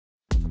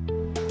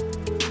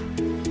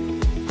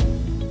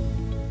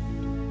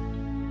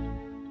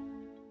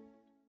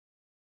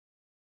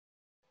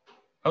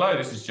Hello,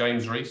 this is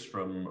James Reese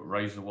from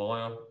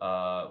Razorwire.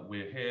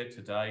 We're here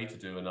today to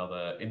do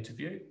another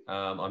interview.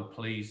 I'm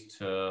pleased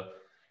to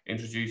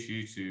introduce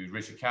you to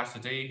Richard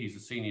Cassidy. He's the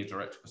Senior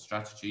Director for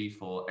Strategy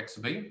for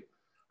Exabeam,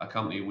 a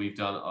company we've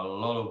done a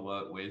lot of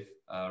work with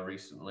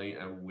recently,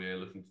 and we're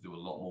looking to do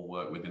a lot more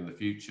work with in the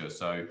future.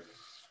 So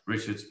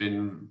Richard's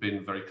been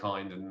very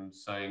kind and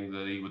saying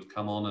that he would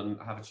come on and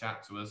have a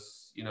chat to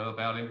us,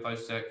 about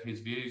infosec, his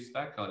views,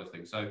 that kind of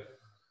thing. So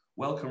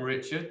welcome,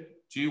 Richard.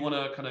 Do you want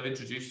to kind of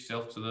introduce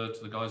yourself to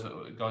the guys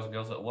and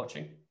girls that are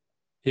watching?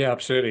 Yeah,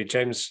 absolutely.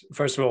 James,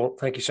 first of all,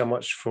 thank you so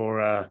much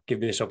for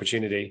giving me this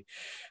opportunity.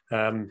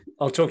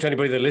 I'll talk to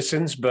anybody that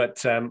listens,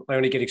 but I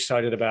only get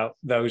excited about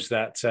those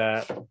that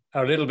are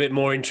a little bit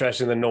more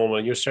interesting than normal.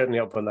 And you're certainly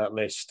up on that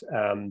list.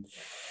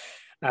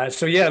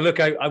 So yeah, look,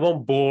 I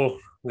won't bore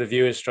the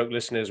viewers stroke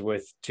listeners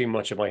with too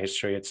much of my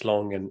history. It's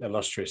long and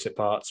illustrious at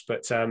parts,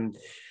 but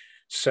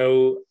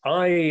so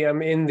I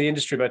am in the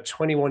industry about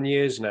 21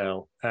 years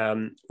now,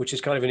 which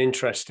is kind of an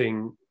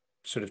interesting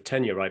sort of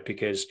tenure, right?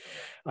 Because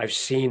I've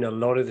seen a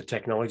lot of the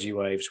technology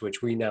waves,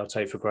 which we now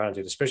take for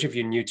granted, especially if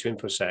you're new to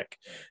infosec.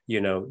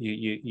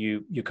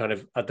 You kind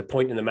of at the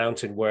point in the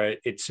mountain where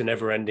it's a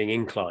never-ending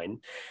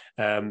incline.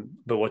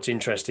 But what's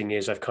interesting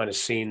is I've kind of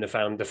seen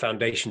the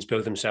foundations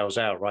build themselves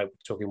out, right?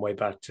 We're talking way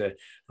back to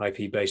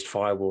IP-based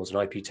firewalls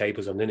and IP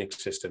tables on Linux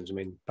systems. I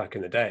mean, back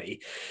in the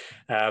day.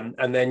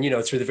 And then,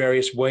 through the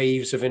various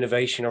waves of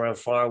innovation around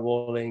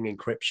firewalling,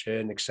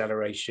 encryption,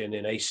 acceleration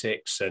in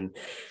ASICs, and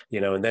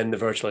then the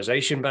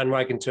virtualization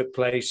bandwagon took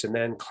place, and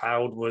then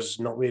cloud was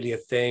not really a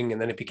thing,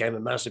 and then it became a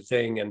massive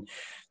thing, and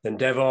then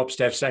DevOps,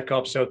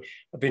 DevSecOps. So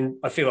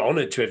I feel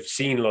honored to have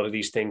seen a lot of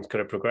these things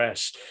kind of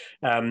progress.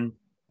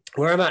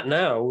 Where I'm at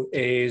now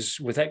is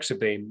with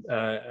Exabeam,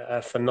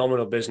 a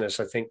phenomenal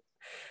business. I think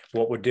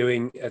what we're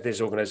doing at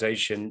this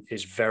organization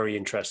is very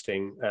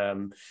interesting.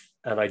 And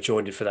I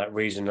joined it for that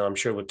reason. I'm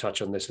sure we'll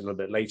touch on this a little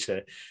bit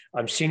later.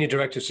 I'm Senior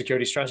Director of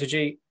Security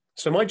Strategy.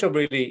 So my job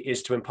really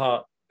is to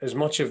impart as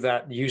much of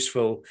that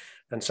useful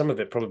and some of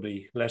it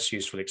probably less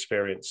useful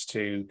experience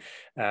to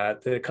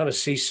the kind of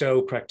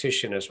CISO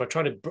practitioners. So I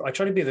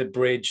try to be the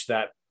bridge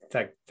that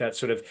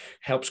sort of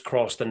helps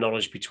cross the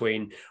knowledge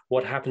between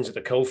what happens at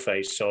the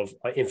coalface of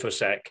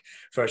infosec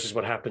versus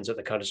what happens at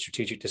the kind of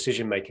strategic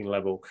decision-making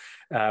level,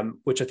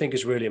 which I think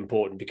is really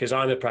important because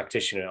I'm a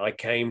practitioner. I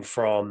came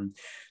from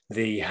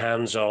the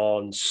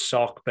hands-on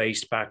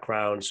SOC-based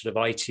background, sort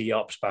of IT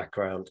ops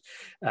background.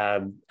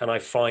 And I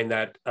find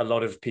that a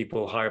lot of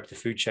people higher up the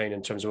food chain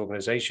in terms of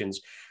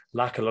organizations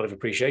lack a lot of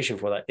appreciation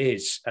for what that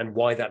is and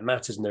why that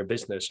matters in their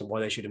business and why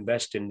they should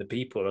invest in the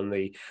people and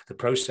the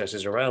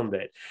processes around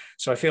it.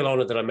 So I feel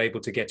honored that I'm able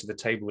to get to the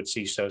table with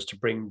CISOs to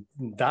bring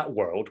that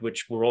world,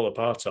 which we're all a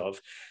part of,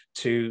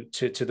 to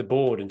the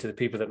board and to the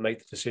people that make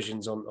the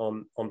decisions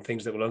on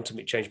things that will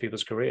ultimately change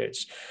people's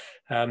careers.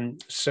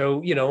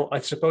 So, I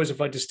suppose if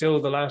I distill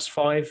the last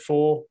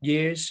 4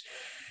 years,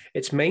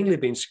 it's mainly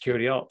been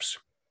security ops.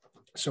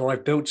 So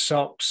I've built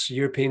SOCs,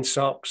 European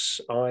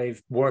SOCs.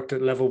 I've worked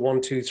at level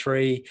 1, 2,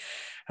 3,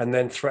 and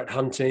then threat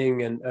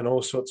hunting and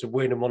all sorts of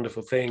weird and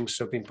wonderful things.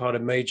 So I've been part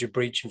of major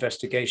breach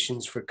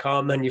investigations for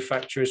car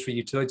manufacturers, for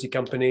utility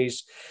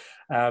companies.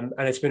 And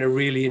it's been a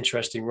really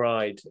interesting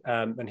ride.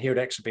 And here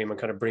at Exabeam, I'm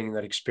kind of bringing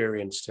that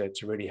experience to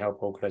really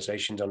help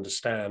organizations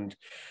understand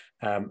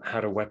how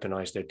to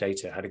weaponize their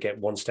data, how to get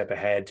one step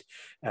ahead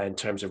in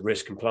terms of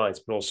risk compliance,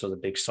 but also the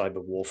big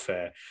cyber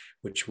warfare,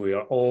 which we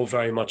are all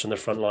very much on the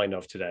front line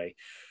of today.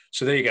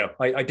 So there you go.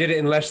 I did it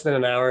in less than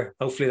an hour.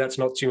 Hopefully that's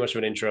not too much of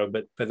an intro,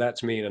 but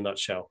that's me in a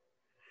nutshell.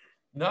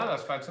 No,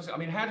 that's fantastic. I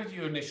mean, how did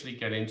you initially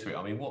get into it?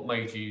 I mean, what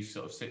made you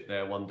sort of sit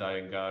there one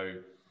day and go,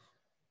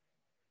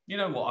 you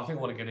know what, I think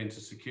I want to get into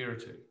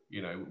security?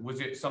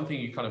 Was it something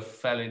you kind of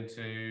fell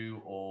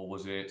into, or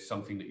was it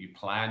something that you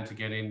planned to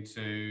get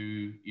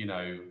into,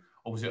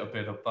 or was it a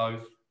bit of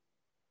both?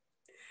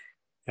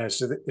 Yeah,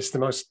 so it's the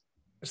most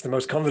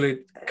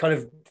convoluted kind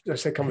of,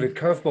 convoluted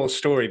curveball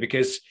story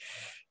because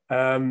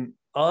I've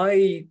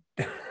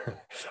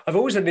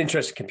always had an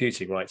interest in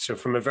computing, right? So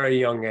from a very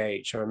young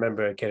age, I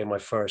remember getting my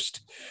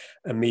first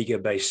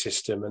Amiga-based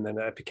system, and then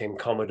that became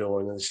Commodore,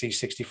 and then the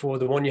C64,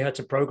 the one you had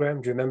to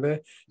program, do you remember,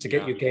 to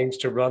get your games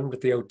to run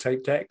with the old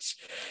tape decks?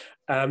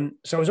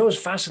 So I was always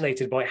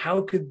fascinated by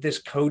how could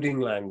this coding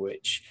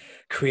language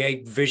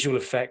create visual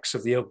effects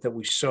of the ilk that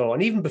we saw.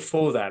 And even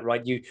before that,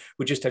 right, you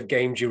would just have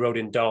games you wrote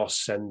in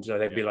DOS, and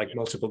they'd be like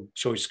multiple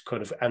choice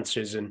kind of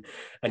answers, and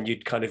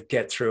you'd kind of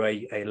get through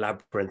a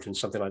labyrinth and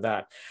something like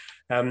that.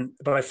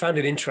 But I found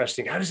it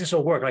interesting. How does this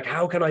all work? Like,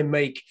 how can I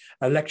make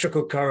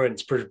electrical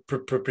currents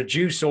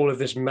produce all of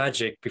this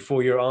magic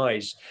before your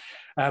eyes?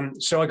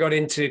 So I got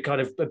into kind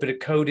of a bit of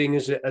coding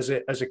as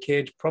a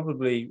kid,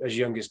 probably as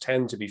young as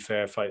 10, to be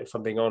fair, if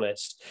I'm being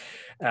honest.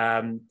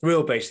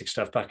 Real basic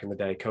stuff back in the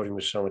day. Coding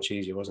was so much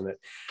easier, wasn't it?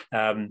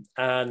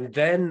 And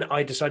then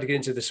I decided to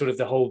get into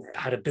the whole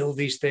how to build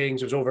these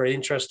things. It was all very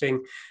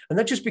interesting. And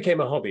that just became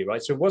a hobby,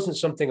 right? So it wasn't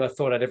something I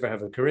thought I'd ever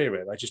have a career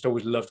in. I just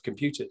always loved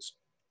computers.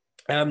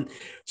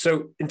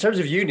 So in terms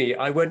of uni,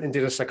 I went and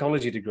did a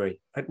psychology degree. It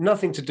had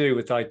nothing to do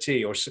with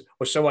IT, or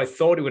so I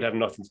thought it would have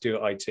nothing to do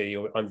with IT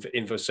or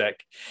infosec.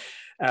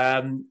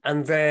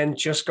 And then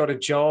just got a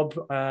job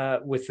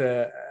with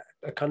a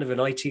kind of an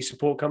IT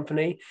support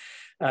company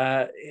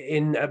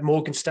in at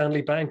Morgan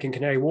Stanley Bank in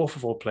Canary Wharf,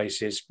 of all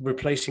places,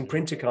 replacing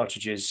printer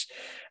cartridges.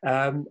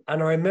 And I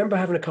remember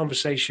having a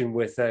conversation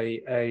with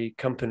a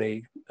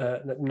company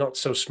not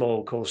so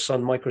small called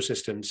Sun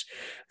Microsystems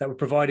that were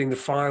providing the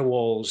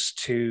firewalls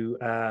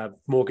to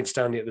Morgan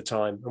Stanley at the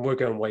time. And we're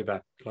going way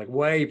back, like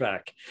way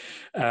back.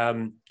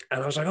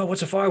 And I was like, oh,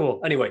 what's a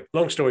firewall? Anyway,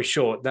 long story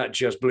short, that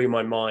just blew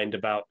my mind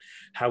about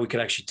how we could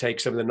actually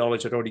take some of the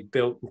knowledge I'd already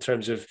built in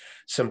terms of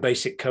some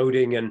basic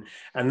coding.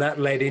 And that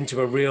led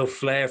into a real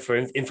flair for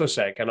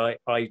infosec. And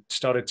I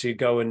started to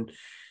go and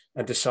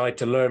decide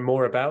to learn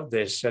more about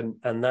this.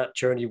 And that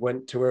journey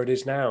went to where it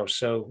is now.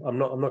 So I'm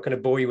not going to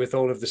bore you with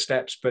all of the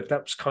steps, but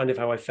that's kind of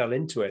how I fell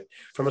into it.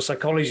 From a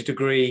psychology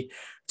degree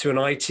to an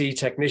IT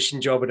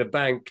technician job at a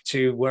bank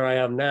to where I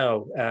am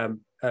now.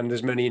 And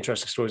there's many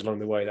interesting stories along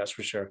the way, that's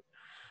for sure.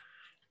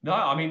 No,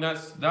 I mean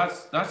that's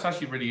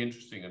actually really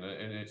interesting, and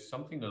it's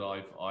something that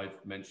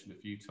I've mentioned a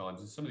few times,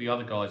 and some of the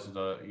other guys that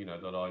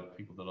are,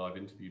 people that I've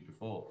interviewed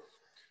before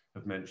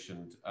have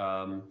mentioned.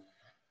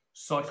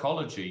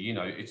 Psychology,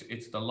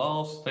 it's the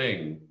last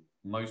thing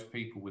most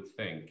people would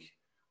think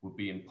would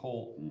be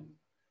important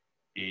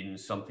in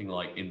something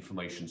like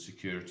information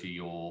security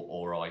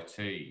or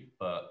IT,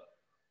 but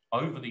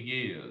over the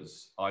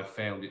years, I've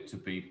found it to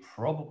be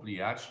probably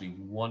actually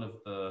one of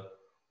the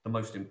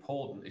most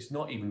important. It's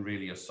not even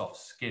really a soft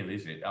skill,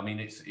 is it? I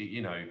mean,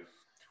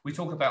 we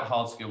talk about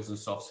hard skills and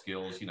soft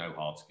skills,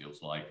 hard skills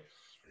like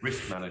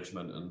risk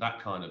management and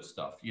that kind of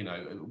stuff.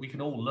 We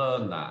can all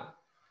learn that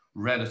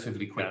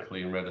relatively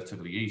quickly and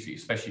relatively easy,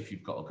 especially if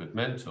you've got a good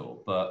mentor.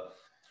 But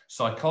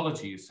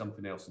psychology is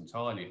something else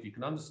entirely. If you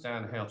can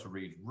understand how to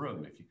read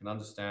room, if you can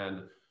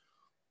understand,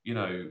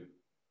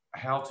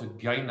 how to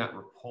gain that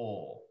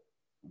rapport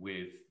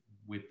with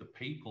the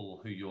people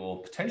who you're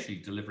potentially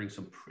delivering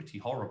some pretty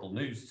horrible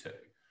news to,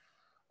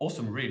 or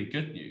some really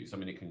good news. I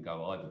mean, it can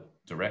go either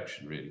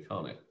direction, really,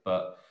 can't it?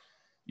 But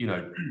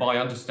by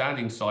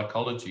understanding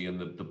psychology and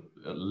the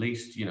at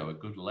least a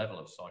good level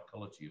of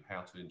psychology of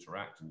how to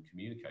interact and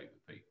communicate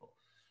with people,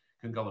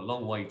 can go a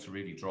long way to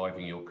really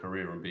driving your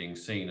career and being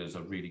seen as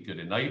a really good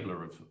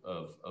enabler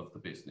of the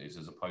business,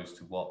 as opposed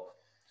to what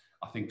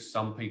I think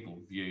some people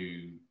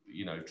view,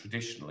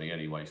 traditionally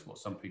anyways, what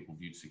some people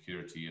viewed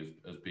security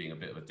as being a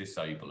bit of a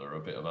disabler, a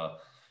bit of a,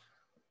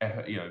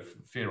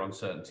 fear,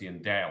 uncertainty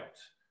and doubt.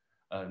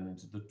 And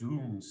the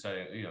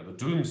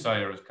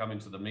doomsayer has come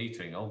into the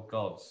meeting. Oh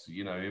God,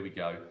 here we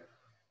go.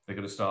 They're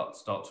going to start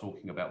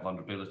talking about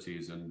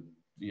vulnerabilities and,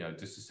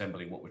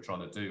 disassembling what we're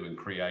trying to do and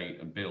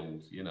create and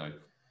build,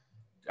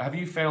 Have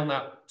you found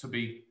that to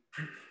be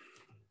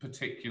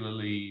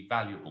particularly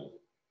valuable?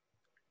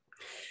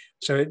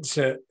 So it's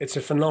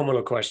a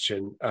phenomenal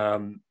question.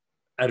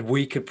 And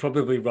we could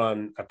probably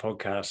run a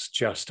podcast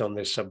just on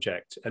this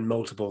subject and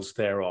multiples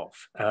thereof.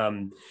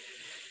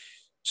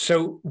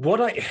 So what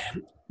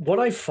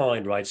I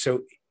find, right?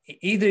 So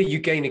either you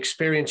gain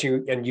experience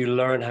and you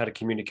learn how to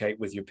communicate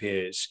with your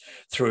peers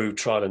through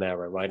trial and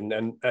error, right?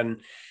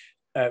 And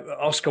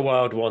Oscar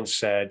Wilde once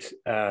said,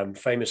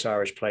 famous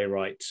Irish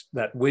playwright,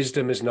 that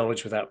wisdom is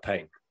knowledge without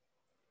pain.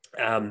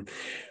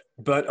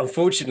 But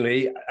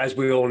unfortunately, as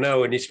we all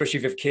know, and especially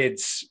if you have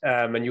kids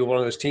and you're one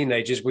of those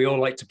teenagers, we all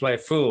like to play a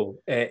fool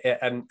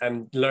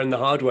and learn the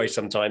hard way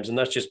sometimes. And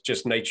that's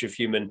just nature of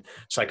human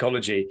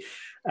psychology.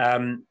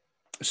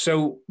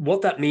 So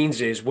what that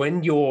means is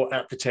when you're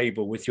at the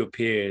table with your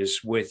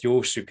peers, with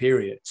your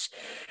superiors,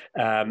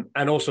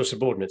 and also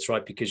subordinates,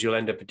 right? Because you'll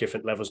end up at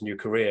different levels in your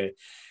career,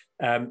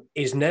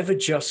 is never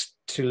just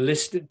to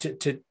listen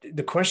to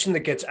the question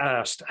that gets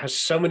asked has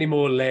so many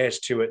more layers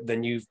to it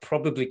than you've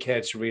probably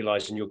cared to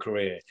realize in your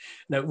career.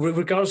 Now,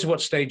 regardless of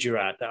what stage you're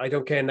at, I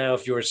don't care now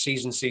if you're a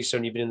seasoned CISO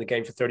and you've been in the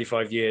game for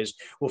 35 years,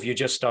 or if you're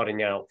just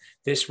starting out,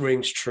 this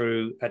rings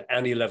true at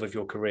any level of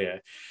your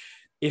career.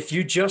 If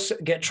you just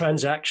get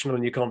transactional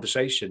in your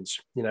conversations,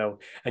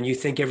 and you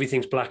think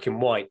everything's black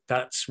and white,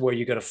 that's where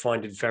you're going to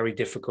find it very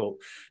difficult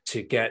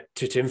to get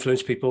to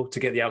influence people, to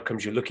get the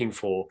outcomes you're looking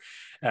for,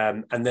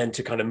 and then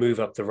to kind of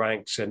move up the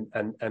ranks and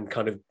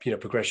kind of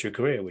progress your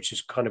career, which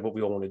is kind of what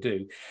we all want to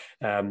do,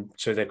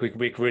 so that we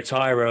can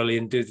retire early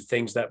and do the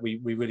things that we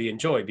really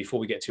enjoy before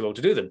we get too old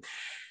to do them.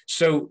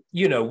 So,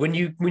 when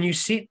you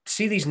see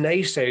these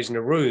naysayers in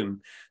a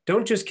room,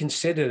 don't just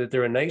consider that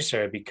they're a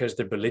naysayer because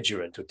they're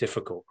belligerent or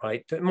difficult,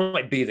 right? That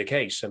might be the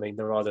case. I mean,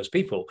 there are those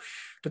people,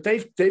 but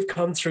they've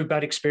come through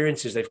bad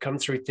experiences. They've come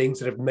through things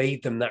that have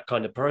made them that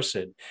kind of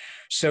person.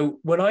 So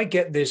when I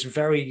get this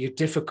very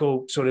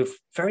difficult, sort of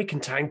very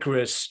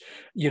cantankerous,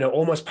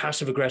 almost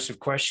passive aggressive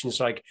questions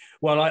like,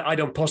 well, I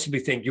don't possibly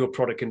think your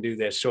product can do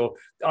this, or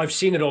I've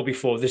seen it all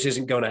before, this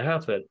isn't going to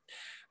happen.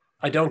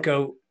 I don't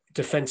go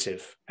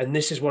defensive. And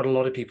this is what a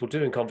lot of people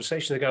do in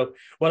conversation. They go,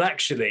 well,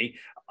 actually,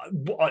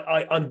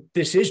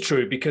 this is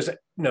true because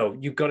no,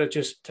 you've got to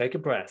just take a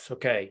breath,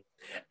 okay?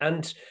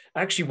 And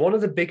actually, one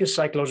of the biggest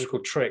psychological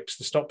tricks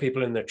to stop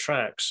people in their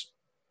tracks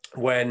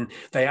when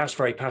they ask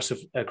very passive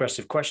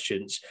aggressive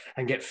questions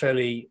and get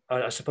fairly,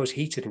 I suppose,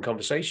 heated in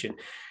conversation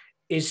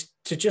is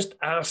to just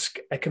ask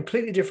a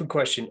completely different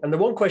question. And the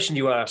one question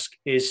you ask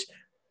is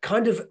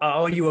kind of,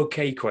 are you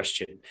okay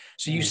question.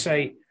 So you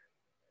say,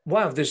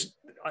 wow,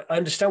 I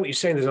understand what you're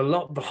saying. There's a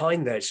lot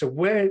behind that. So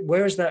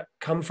where has that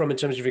come from in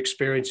terms of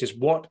experiences?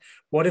 What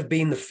have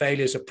been the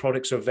failures of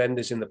products or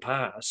vendors in the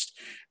past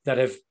that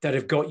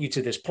have got you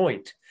to this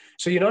point?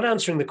 So you're not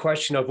answering the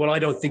question of, well, I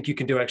don't think you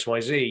can do X, Y,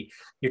 Z.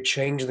 You're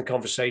changing the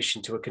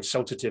conversation to a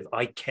consultative,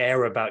 I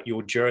care about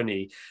your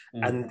journey.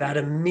 And that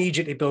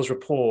immediately builds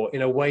rapport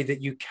in a way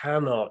that you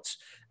cannot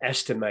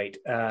estimate.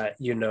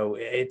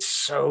 It's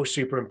so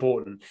super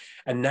important.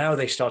 And now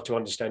they start to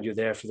understand you're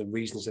there for the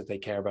reasons that they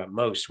care about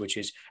most, which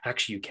is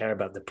actually you care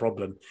about the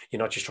problem.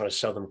 You're not just trying to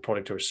sell them a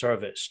product or a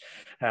service.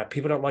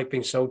 People don't like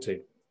being sold to,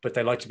 but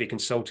they like to be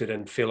consulted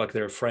and feel like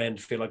they're a friend,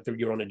 feel like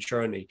you're on a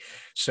journey.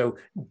 So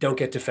don't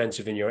get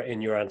defensive in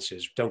your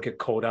answers. Don't get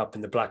caught up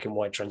in the black and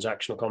white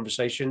transactional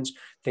conversations.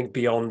 Think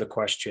beyond the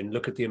question.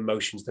 Look at the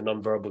emotions, the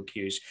nonverbal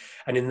cues.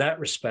 And in that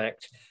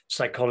respect,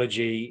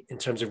 psychology, in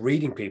terms of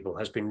reading people,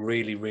 has been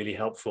really, really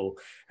helpful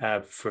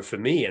for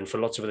me and for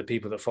lots of other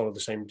people that follow the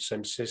same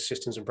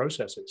systems and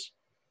processes.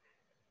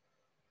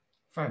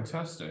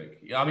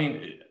 Fantastic. I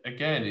mean,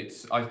 again,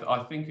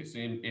 I think it's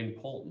an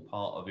important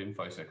part of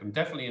infosec, and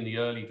definitely in the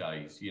early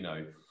days,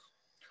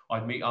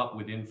 I'd meet up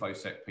with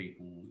infosec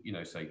people,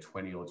 say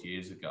 20 odd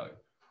years ago,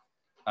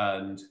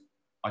 and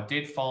I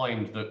did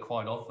find that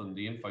quite often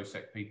the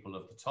infosec people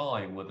of the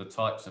time were the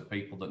types of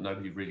people that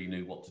nobody really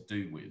knew what to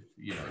do with,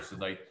 so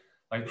they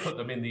put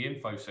them in the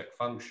infosec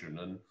function.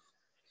 And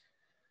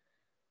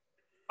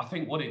I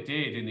think what it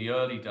did in the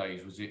early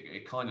days was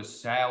it kind of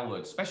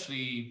soured,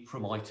 especially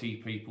from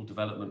IT people,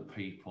 development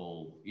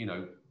people,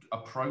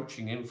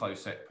 approaching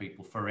infosec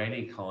people for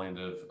any kind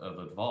of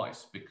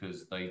advice,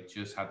 because they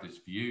just had this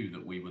view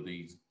that we were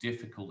these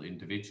difficult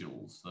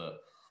individuals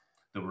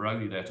that were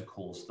only there to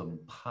cause them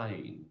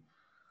pain.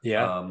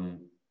 Yeah.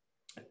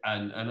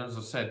 And as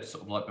I said,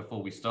 sort of like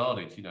before we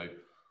started,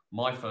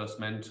 my first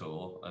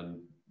mentor,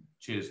 and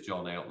cheers,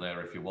 John, out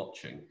there if you're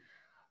watching,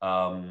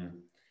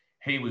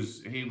 he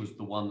was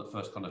the one that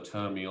first kind of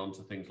turned me on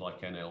to things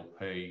like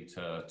NLP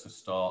to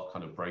start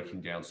kind of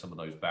breaking down some of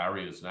those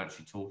barriers and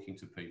actually talking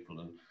to people.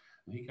 And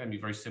he gave me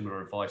very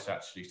similar advice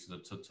actually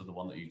to the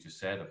one that you just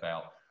said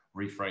about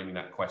reframing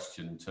that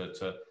question to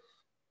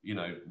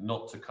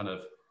not to kind of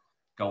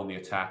go on the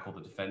attack or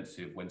the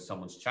defensive when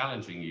someone's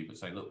challenging you, but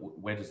say, look,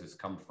 where does this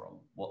come from?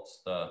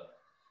 What's the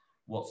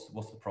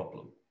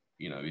problem?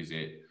 Is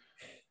it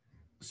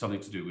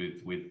something to do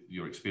with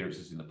your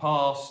experiences in the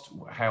past?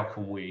 How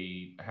can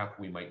we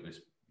make this,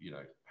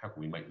 how can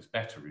we make this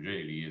better?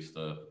 Really is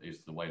the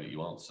way that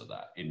you answer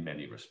that in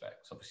many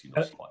respects. Obviously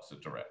not quite so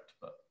direct,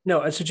 but.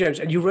 No, and so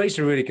James, and you raised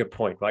a really good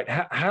point, right?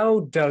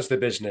 How does the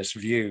business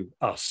view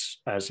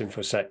us as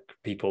infosec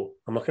people?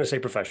 I'm not going to say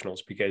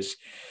professionals, because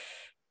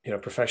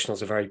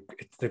professionals are very,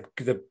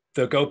 the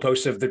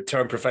goalposts of the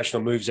term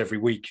professional moves every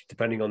week,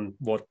 depending on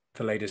what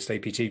the latest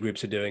APT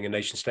groups are doing in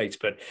nation states.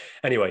 But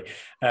anyway,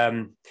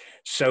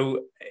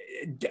 so,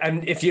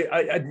 and if you,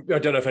 I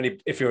don't know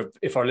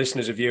if our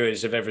listeners or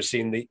viewers have ever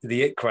seen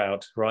the IT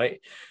Crowd,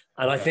 right?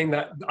 And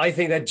okay. I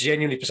think that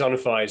genuinely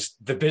personifies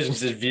the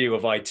business's view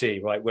of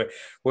IT, right?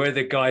 We're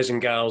the guys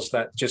and gals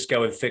that just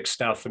go and fix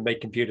stuff and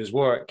make computers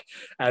work,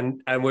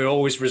 and we're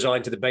always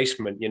resigned to the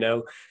basement,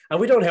 and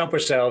we don't help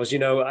ourselves.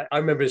 I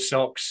remember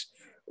SOCs.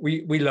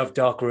 We love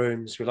dark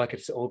rooms. We like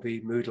it to all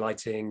be mood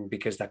lighting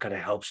because that kind of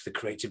helps the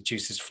creative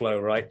juices flow,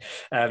 right?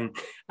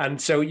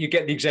 And so you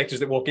get the executives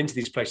that walk into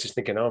these places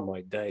thinking, "Oh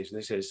my days,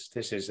 this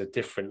is a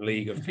different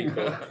league of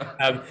people."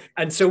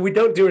 And so we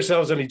don't do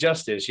ourselves any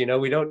justice. We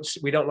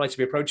don't like to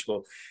be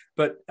approachable.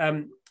 But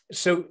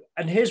so,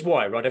 and here's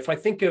why, right? If I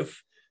think of,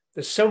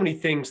 there's so many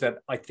things that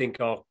I think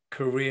are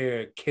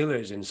career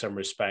killers in some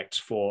respects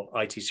for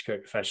IT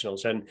security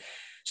professionals, and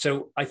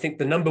so I think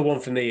the number one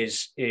for me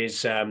is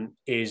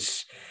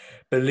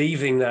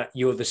believing that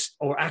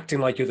or acting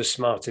like you're the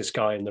smartest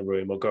guy in the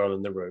room or girl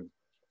in the room.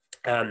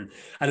 And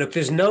look,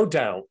 there's no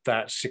doubt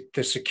that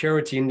the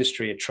security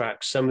industry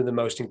attracts some of the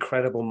most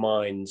incredible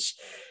minds,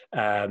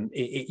 out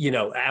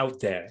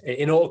there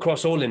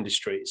across all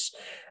industries.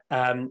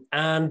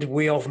 And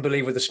we often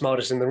believe we're the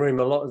smartest in the room.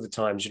 A lot of the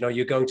times,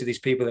 you're going to these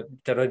people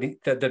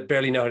that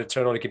barely know how to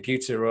turn on a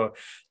computer or,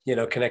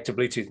 connect a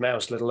Bluetooth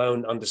mouse, let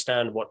alone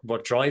understand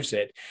what drives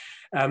it.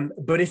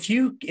 But if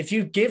you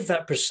give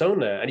that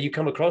persona and you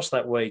come across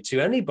that way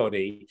to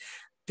anybody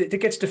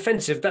that gets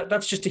defensive,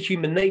 that's just a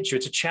human nature.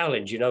 It's a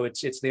challenge,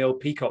 it's the old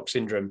peacock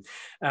syndrome.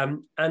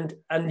 And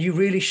you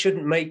really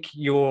shouldn't make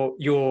your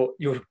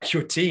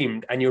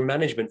team and your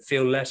management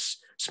feel less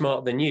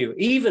smart than you,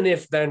 even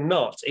if they're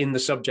not in the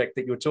subject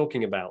that you're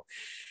talking about.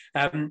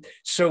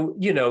 So,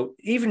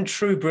 even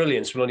true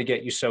brilliance will only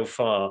get you so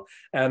far.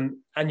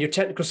 And your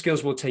technical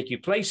skills will take you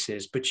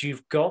places, but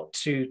you've got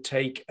to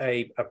take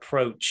a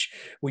approach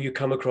where you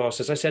come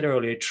across, as I said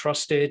earlier,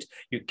 trusted,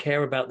 you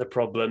care about the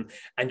problem,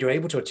 and you're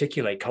able to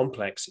articulate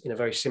complex in a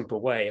very simple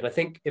way. And I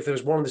think if there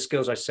was one of the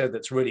skills I said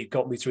that's really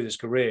got me through this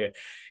career,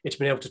 it's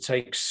been able to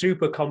take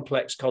super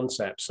complex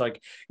concepts,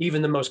 like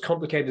even the most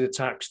complicated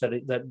attacks that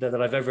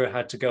I've ever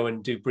had to go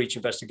and do breach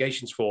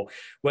investigations for.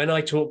 When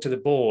I talk to the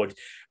board,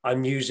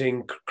 I'm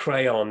using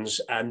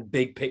crayons and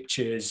big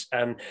pictures,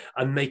 and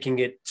I'm making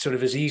it sort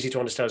of as easy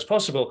to understand as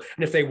possible.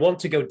 And if they want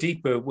to go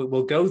deeper,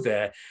 we'll go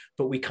there,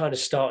 but we kind of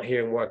start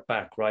here and work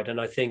back, right?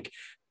 And I think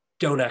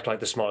don't act like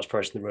the smartest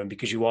person in the room,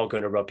 because you are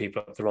going to rub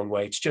people up the wrong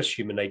way. It's just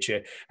human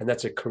nature, and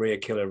that's a career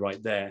killer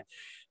right there.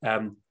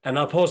 And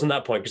I'll pause on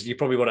that point because you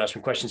probably want to ask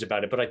some questions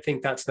about it, but I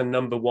think that's the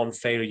number one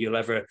failure you'll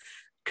ever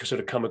sort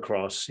of come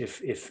across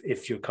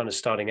if you're kind of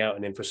starting out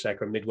in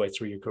infosec or midway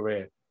through your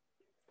career.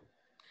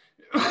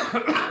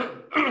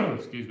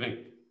 Excuse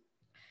me.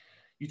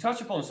 You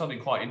touch upon something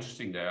quite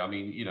interesting there. I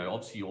mean,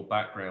 obviously your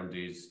background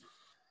is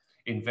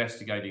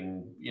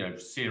investigating,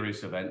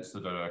 serious events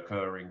that are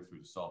occurring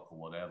through the SOC or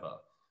whatever.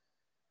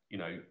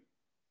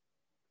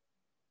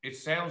 It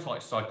sounds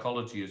like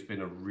psychology has been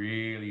a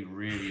really,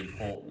 really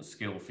important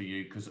skill for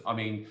you, because, I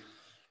mean,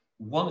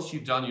 once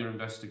you've done your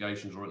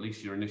investigations, or at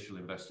least your initial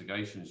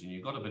investigations, and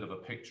you've got a bit of a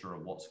picture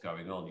of what's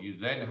going on, you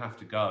then have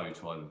to go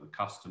to either the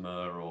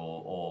customer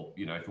or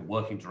if you're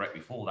working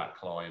directly for that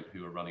client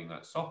who are running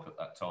that SOC at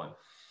that time,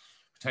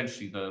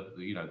 potentially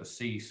the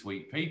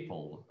C-suite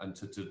people, and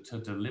to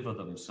deliver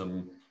them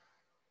some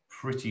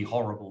pretty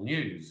horrible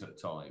news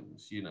at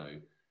times.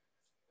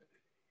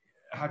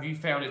 Have you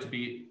found it to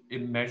be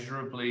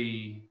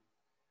immeasurably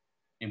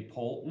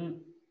important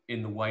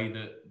in the way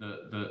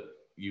that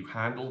you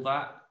handle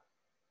that?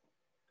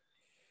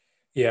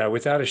 Yeah,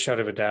 without a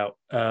shadow of a doubt.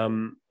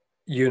 And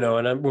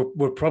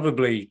we're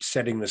probably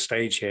setting the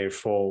stage here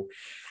for,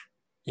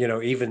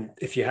 even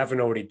if you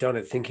haven't already done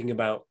it, thinking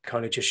about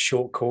kind of just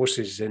short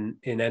courses in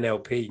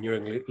NLP,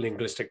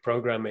 neuro-linguistic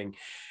programming,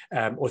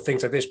 or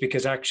things like this,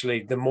 because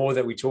actually the more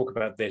that we talk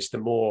about this, the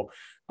more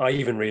I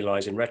even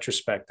realize in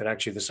retrospect that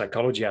actually the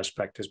psychology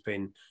aspect has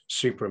been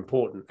super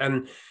important.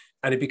 And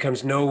it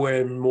becomes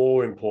nowhere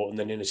more important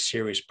than in a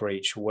serious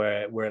breach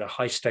where we're in a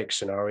high stakes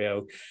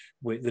scenario.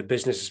 The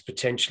business is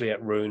potentially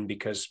at ruin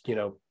because,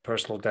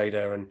 personal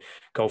data and,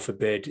 God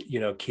forbid,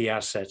 key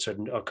assets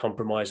are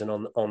compromising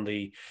on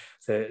the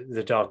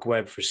dark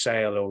web for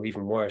sale, or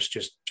even worse,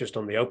 just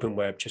on the open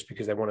web, just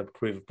because they want to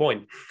prove a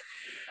point.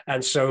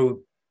 And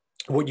so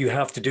what you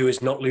have to do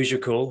is not lose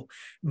your cool,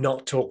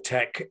 not talk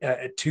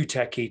too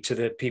techy to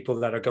the people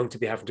that are going to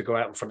be having to go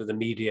out in front of the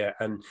media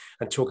and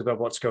talk about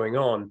what's going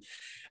on.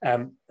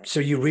 So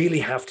you really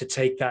have to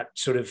take that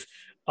sort of,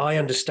 I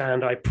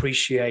understand, I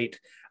appreciate,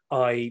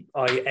 I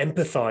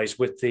empathize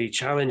with the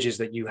challenges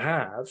that you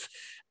have,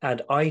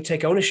 and I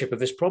take ownership of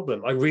this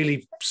problem. I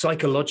really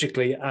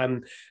psychologically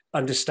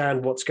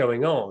understand what's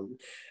going on.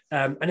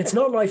 And it's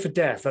not life or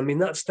death. I mean,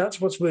 that's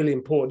what's really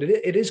important.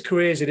 It is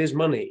careers, it is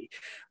money,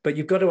 but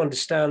you've got to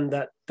understand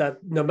that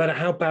no matter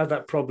how bad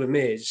that problem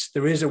is,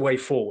 there is a way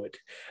forward.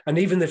 And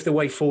even if the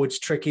way forward's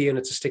tricky and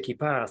it's a sticky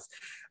path,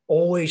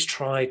 always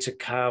try to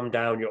calm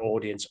down your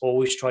audience.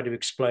 Always try to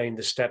explain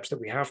the steps that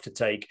we have to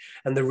take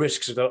and the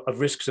risks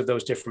of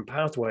those different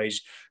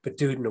pathways, but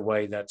do it in a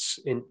way that's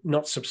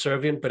not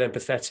subservient but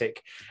empathetic.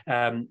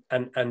 And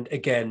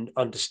again,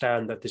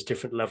 understand that there's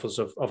different levels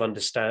of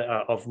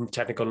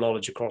technical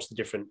knowledge across the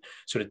different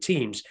sort of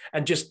teams,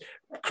 and just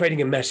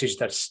creating a message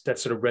that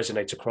sort of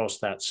resonates across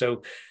that.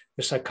 So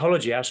the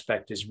psychology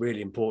aspect is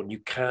really important. You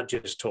can't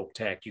just talk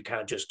tech. You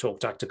can't just talk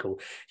tactical.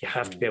 You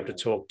have to be able to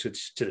talk to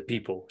the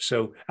people.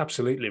 So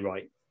absolutely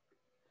right.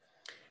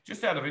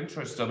 Just out of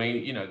interest, I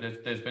mean,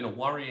 there's been a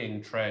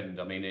worrying trend.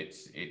 I mean,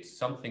 it's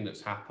something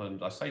that's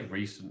happened. I say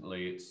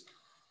recently. It's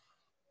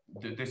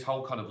this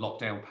whole kind of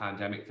lockdown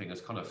pandemic thing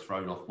has kind of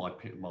thrown off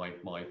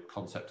my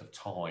concept of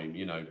time.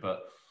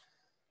 But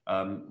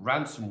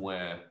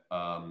ransomware.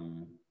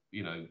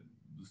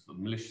 The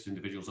malicious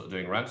individuals that are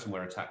doing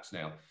ransomware attacks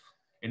now.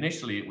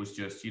 Initially, it was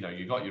just, you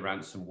got your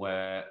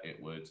ransomware,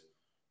 it would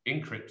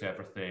encrypt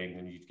everything,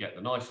 and you'd get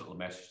the nice little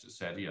message that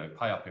said,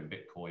 pay up in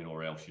Bitcoin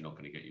or else you're not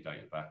going to get your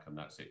data back, and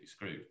that's it, you're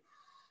screwed.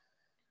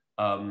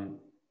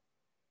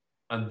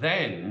 And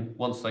then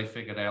once they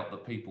figured out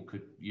that people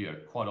could,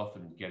 quite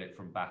often get it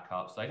from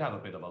backups, they'd have a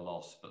bit of a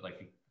loss, but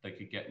they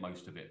could get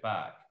most of it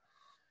back.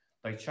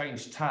 They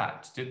changed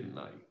tact, didn't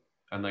they?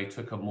 And they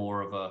took a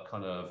more of a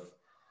kind of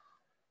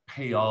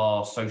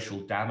PR social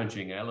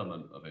damaging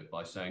element of it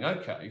by saying,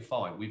 okay,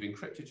 fine, we've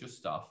encrypted your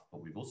stuff,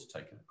 but we've also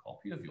taken a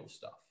copy of your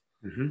stuff.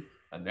 Mm-hmm.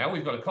 And now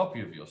we've got a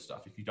copy of your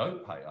stuff. If you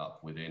don't pay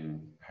up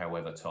within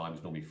however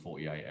times, normally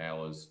 48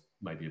 hours,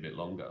 maybe a bit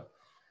longer,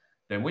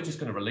 then we're just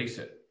going to release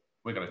it.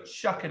 We're going to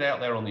chuck it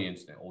out there on the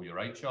internet, all your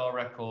HR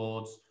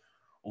records,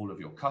 all of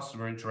your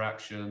customer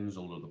interactions,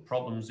 all of the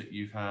problems that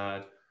you've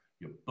had,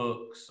 your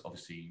books.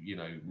 Obviously,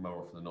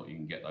 more often than not, you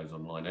can get those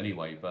online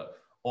anyway, but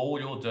all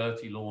your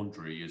dirty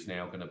laundry is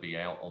now going to be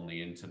out on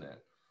the internet.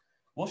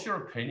 What's your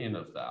opinion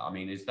of that? I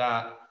mean, is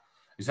that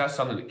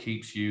something that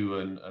keeps you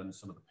and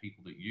some of the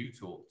people that you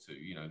talk to,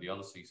 you know, the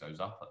other CISOs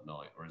up at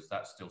night, or is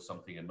that still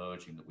something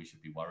emerging that we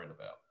should be worried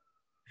about?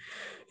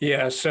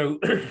 Yeah, so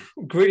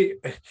really,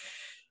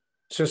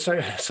 so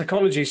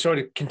psychology,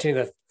 sorry to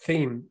continue that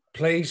theme,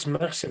 plays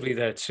massively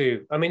there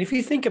too. I mean, if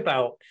you think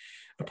about,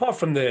 apart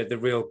from the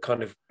real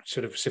kind of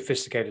sort of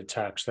sophisticated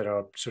attacks that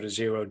are sort of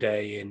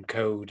 0-day in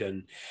code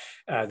and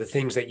the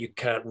things that you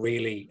can't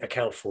really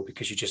account for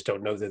because you just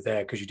don't know they're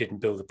there because you didn't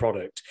build the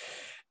product.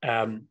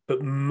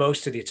 But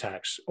most of the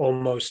attacks,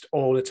 almost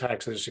all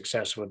attacks that are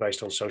successful, are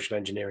based on social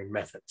engineering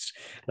methods.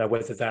 Now,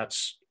 whether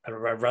that's a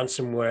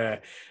ransomware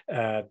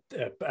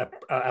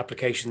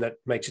application that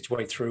makes its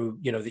way through,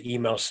 you know, the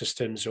email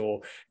systems,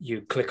 or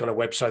you click on a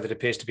website that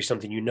appears to be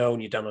something you know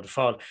and you download a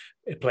file,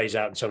 it plays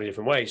out in so many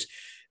different ways.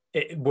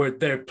 Where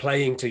they're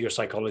playing to your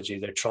psychology,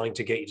 they're trying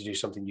to get you to do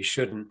something you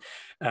shouldn't.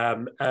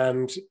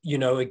 And, you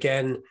know,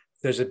 again,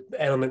 there's an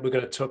element we're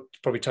going to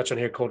probably touch on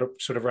here called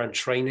sort of around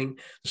training,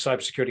 the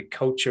cybersecurity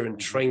culture and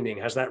training.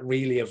 Has that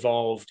really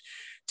evolved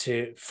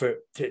to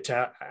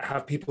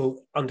have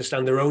people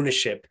understand their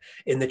ownership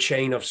in the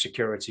chain of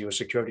security, or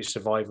security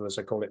survival, as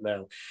I call it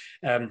now?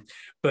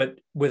 But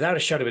without a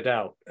shadow of a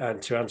doubt,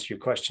 and to answer your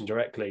question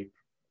directly,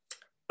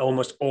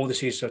 almost all the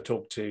CISOs I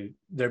talk to,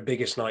 their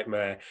biggest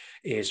nightmare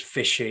is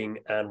phishing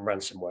and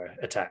ransomware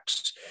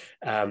attacks.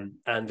 And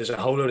there's a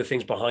whole lot of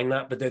things behind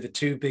that, but they're the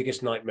two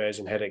biggest nightmares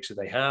and headaches that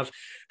they have,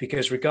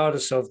 because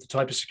regardless of the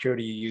type of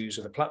security you use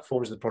or the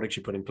platforms, the products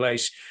you put in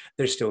place,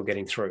 they're still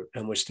getting through,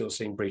 and we're still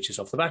seeing breaches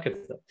off the back of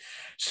them.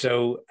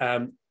 So,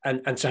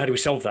 and so how do we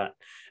solve that?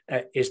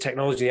 Is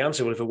technology the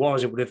answer? Well, if it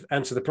was, it would have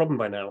answered the problem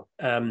by now.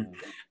 And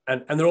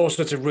there are all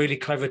sorts of really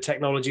clever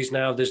technologies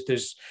now.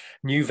 There's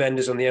new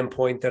vendors on the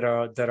endpoint that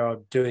are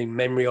doing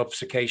memory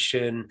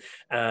obfuscation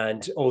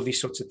and all these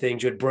sorts of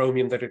things. You had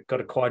Bromium that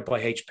got acquired by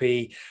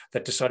HP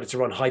that decided to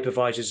run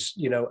hypervisors,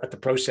 you know, at the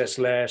process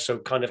layer. So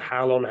kind of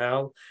HAL on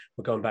HAL.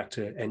 We're going back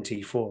to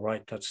NT4,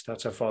 right?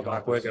 That's how far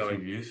back we're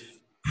going.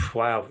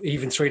 Wow,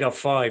 even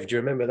 3.5. Do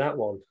you remember that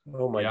one?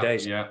 Oh my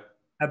days. Yeah.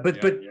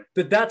 But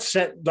that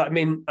said, I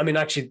mean,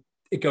 actually,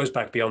 it goes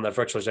back beyond that.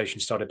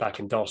 Virtualization started back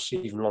in DOS,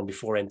 even long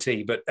before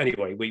NT. But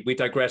anyway, we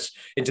digress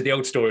into the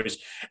old stories.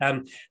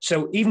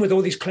 So even with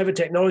all these clever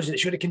technology that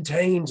should have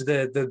contained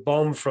the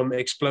bomb from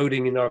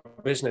exploding in our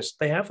business,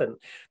 they haven't,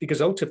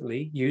 because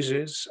ultimately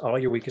users are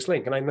your weakest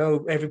link. And I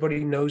know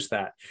everybody knows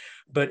that.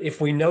 But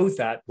if we know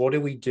that, what are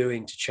we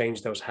doing to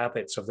change those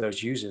habits of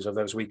those users, of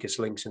those weakest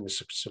links in the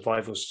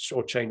survival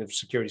or chain of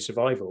security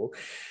survival?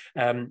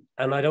 And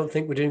I don't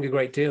think we're doing a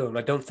great deal. And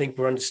I don't think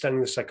we're understanding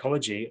the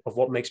psychology of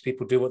what makes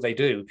people do what they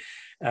do,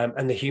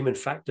 and the human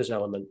factors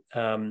element.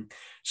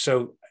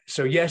 So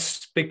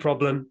yes, big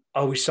problem.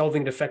 Are we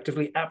solving it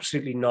effectively?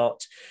 Absolutely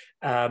not.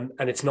 And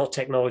it's not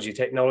technology.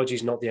 Technology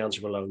is not the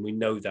answer alone. We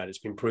know that. It's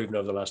been proven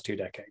over the last 2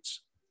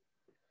 decades.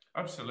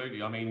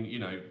 Absolutely. I mean, you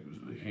know,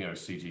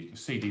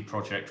 CD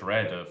Projekt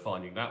Red are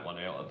finding that one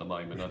out at the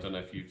moment. I don't know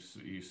if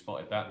you've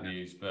spotted that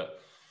news, but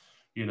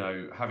you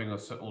know, having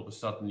all of a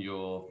sudden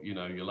your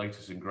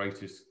latest and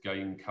greatest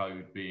game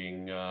code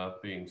being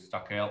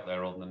stuck out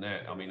there on the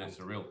net. I mean, it's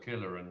a real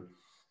killer, and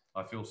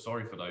I feel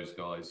sorry for those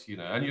guys. You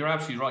know, and you're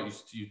absolutely right.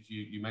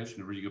 You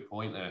mentioned a really good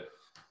point there.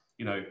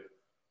 You know,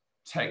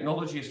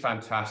 technology is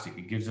fantastic.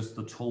 It gives us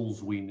the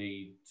tools we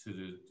need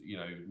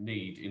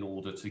in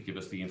order to give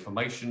us the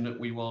information that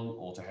we want,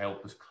 or to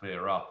help us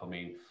clear up. I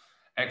mean,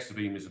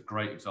 Exabeam is a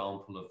great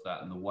example of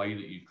that, and the way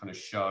that you kind of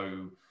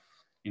show,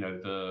 you know,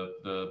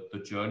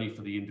 the journey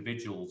for the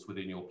individuals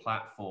within your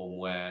platform,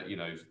 where, you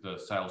know, the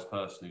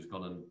salesperson who's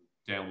gone and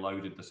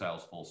downloaded the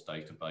Salesforce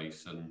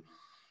database and,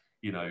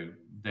 you know,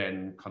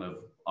 then kind of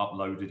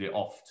uploaded it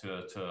off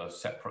to a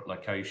separate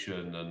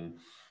location and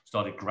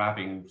started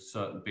grabbing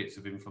certain bits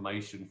of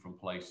information from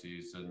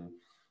places and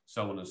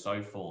so on and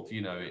so forth.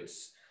 You know,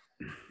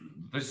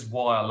 this is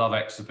why I love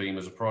Exabeam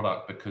as a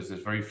product, because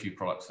there's very few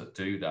products that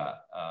do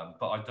that.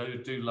 But I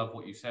do love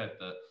what you said,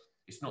 that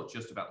it's not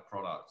just about the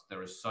product.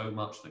 There is so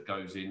much that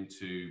goes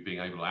into being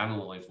able to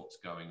analyze what's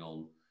going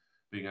on,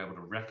 being able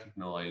to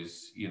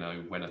recognize, you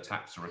know, when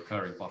attacks are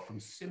occurring, but from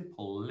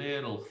simple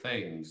little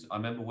things. I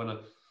remember when I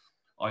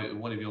think it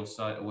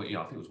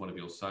was one of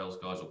your sales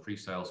guys or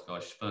pre-sales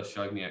guys first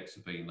showed me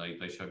Exabeam.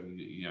 They showed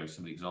me, you know,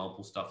 some of the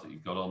example stuff that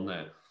you've got on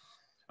there,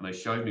 and they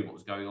showed me what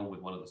was going on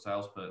with one of the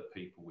sales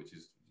people, which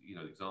is, you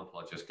know, the example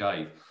I just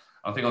gave.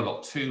 I think I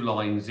got 2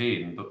 lines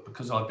in, but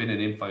because I've been in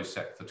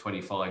infosec for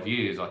 25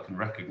 years, I can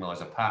recognize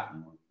a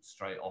pattern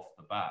straight off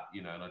the bat,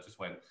 you know, and I just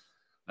went,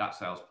 that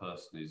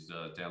salesperson is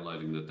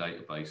downloading the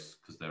database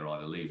because they're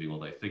either leaving or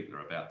they think they're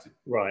about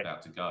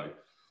to go.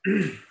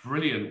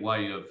 Brilliant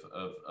way of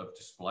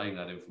displaying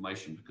that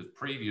information, because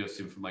previous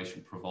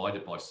information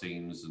provided by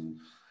Seams and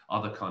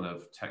other kind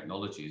of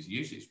technologies,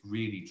 usually it's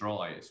really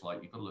dry. It's like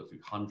you've got to look through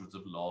hundreds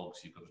of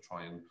logs. You've got to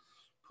try and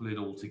pull it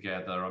all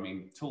together. I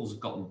mean, tools have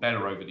gotten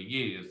better over the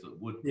years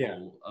that would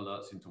pull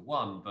alerts into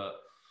one, but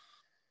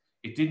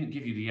it didn't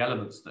give you the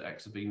elements that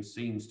Exabeam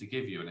seems to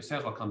give you. And it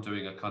sounds like I'm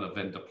doing a kind of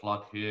vendor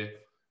plug here.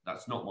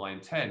 That's not my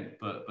intent,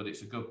 but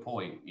it's a good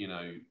point. You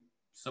know,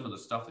 some of the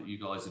stuff that you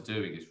guys are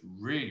doing is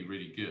really,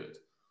 really good.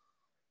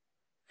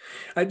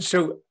 And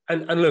so,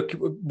 and look,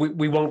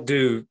 we won't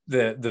do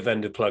the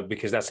vendor plug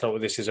because that's not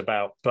what this is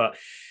about. But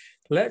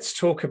let's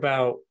talk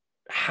about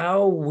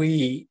how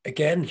we,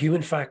 again,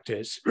 human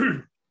factors,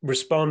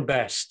 respond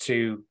best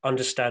to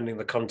understanding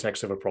the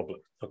context of a problem.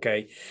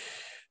 Okay.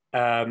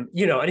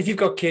 You know, and if you've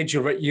got kids,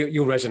 you'll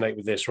resonate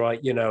with this, right?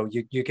 You know,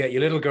 you get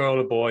your little girl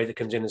or boy that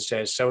comes in and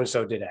says, so and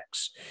so did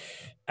X.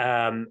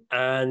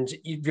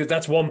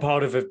 That's one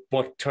part of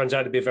what turns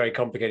out to be a very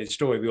complicated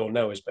story. We all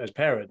know as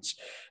parents,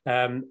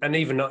 and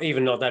even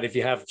not that. If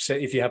you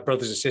have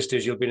brothers and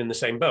sisters, you'll be in the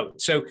same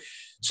boat. So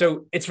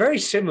it's very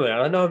similar.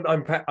 I know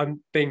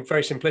I'm being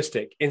very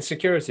simplistic in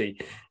security.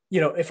 You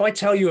know, if I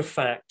tell you a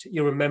fact,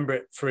 you'll remember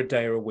it for a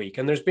day or a week.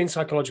 And there's been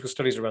psychological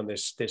studies around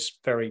this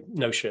very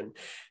notion.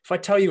 If I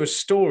tell you a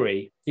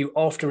story, you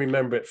often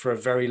remember it for a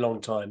very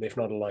long time, if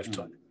not a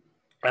lifetime.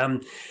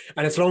 And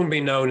it's long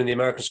been known in the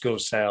American School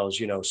of Sales,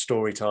 you know,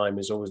 story time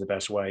is always the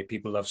best way.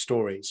 People love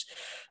stories.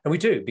 And we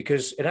do,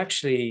 because it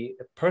actually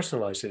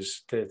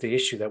personalizes the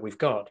issue that we've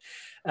got.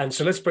 And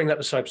so let's bring that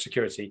to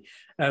cybersecurity.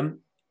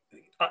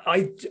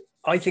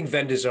 I think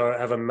vendors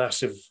have a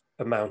massive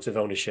amount of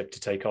ownership to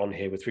take on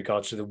here with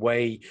regards to the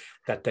way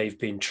that they've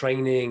been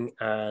training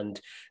and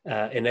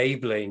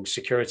enabling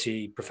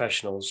security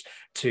professionals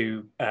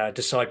to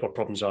decide what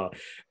problems are.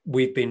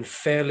 We've been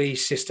fairly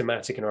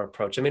systematic in our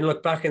approach. I mean,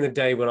 look, back in the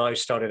day when I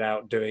started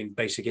out doing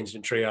basic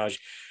incident triage,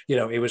 you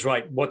know, it was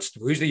right,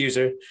 who's the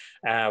user,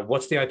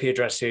 what's the IP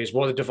addresses,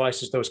 what are the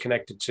devices those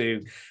connected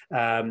to,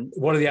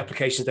 what are the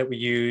applications that we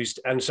used,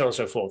 and so on and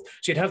so forth.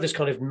 So you'd have this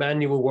kind of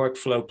manual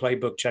workflow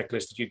playbook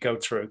checklist that you'd go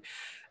through.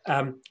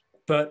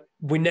 But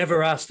we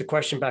never asked the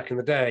question back in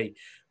the day,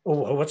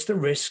 oh, what's the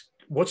risk?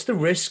 What's the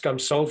risk I'm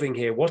solving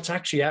here? What's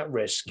actually at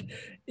risk?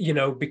 You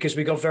know, because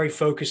we got very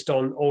focused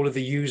on all of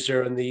the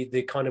user and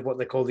the kind of what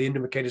they call the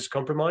indicators of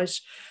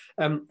compromise.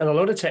 And a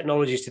lot of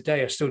technologies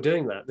today are still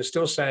doing that. They're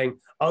still saying,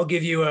 I'll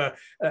give you a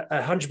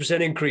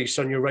 100% increase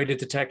on your rate of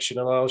detection,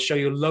 and I'll show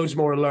you loads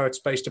more alerts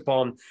based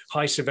upon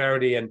high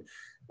severity. And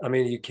I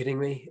mean, are you kidding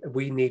me?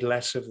 We need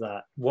less of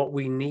that. What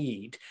we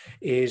need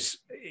is,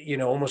 you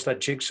know, almost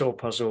that jigsaw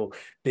puzzle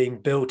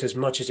being built as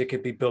much as it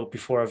could be built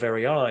before our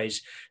very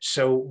eyes,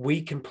 so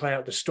we can play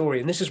out the story.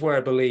 And this is where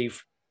I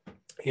believe,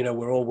 you know,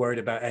 we're all worried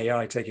about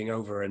AI taking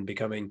over and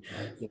becoming,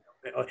 you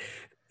know,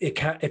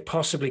 it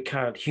possibly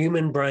can't.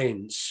 Human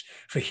brains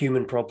for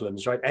human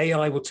problems, right?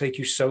 AI will take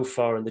you so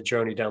far in the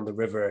journey down the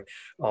river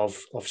of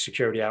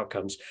security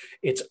outcomes.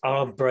 It's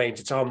our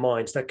brains, it's our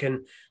minds that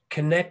can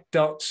connect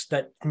dots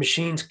that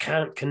machines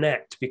can't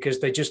connect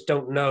because they just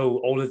don't know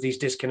all of these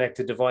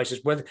disconnected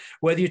devices.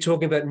 Whether you're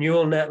talking about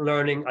neural net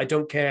learning, I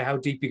don't care how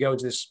deep you go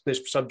into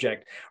this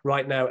subject.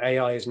 Right now,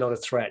 AI is not a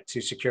threat to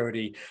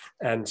security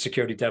and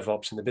security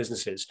DevOps in the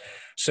businesses.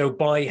 So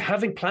by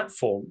having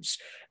platforms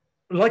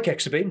like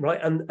Exabeam, right?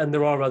 And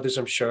there are others,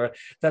 I'm sure,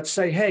 that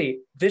say, hey,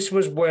 this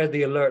was where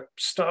the alert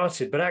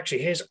started, but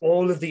actually here's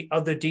all of the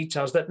other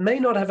details that may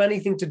not have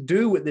anything to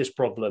do with this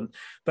problem,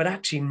 but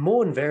actually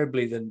more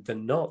invariably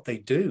than not, they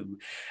do.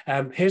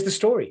 Here's the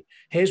story.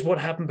 Here's what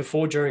happened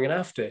before, during, and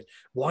after.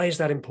 Why is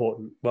that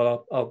important?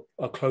 Well,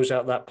 I'll close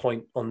out that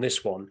point on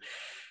this one.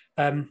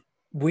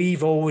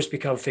 We've always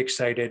become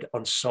fixated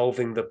on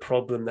solving the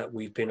problem that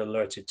we've been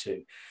alerted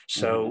to.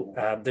 So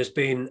there's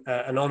been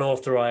an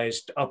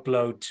unauthorized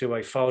upload to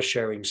a file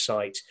sharing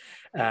site.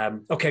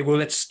 Okay, well,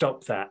 let's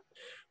stop that.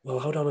 Well,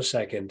 hold on a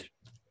second.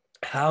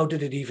 How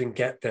did it even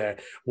get there?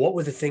 What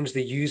were the things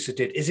the user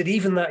did? Is it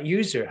even that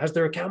user? Has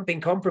their account been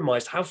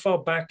compromised? How far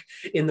back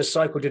in the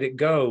cycle did it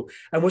go?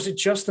 And was it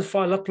just the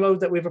file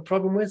upload that we have a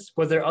problem with?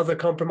 Were there other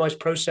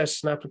compromised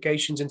processes and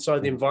applications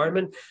inside the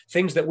environment,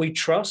 things that we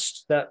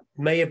trust that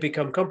may have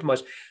become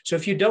compromised? So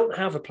if you don't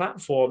have a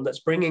platform that's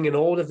bringing in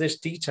all of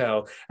this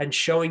detail and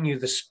showing you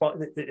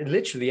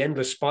literally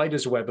endless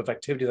spider's web of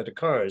activity that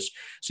occurs,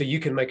 so you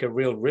can make a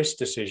real risk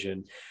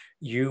decision,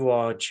 you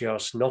are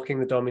just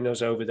knocking the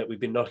dominoes over that we've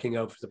been knocking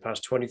over for the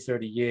past 20,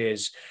 30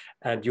 years.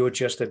 And you're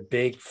just a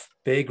big,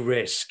 big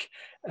risk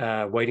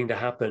waiting to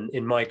happen,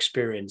 in my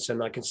experience.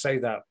 And I can say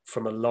that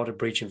from a lot of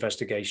breach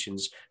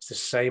investigations. It's the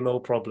same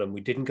old problem.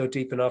 We didn't go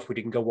deep enough. We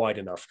didn't go wide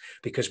enough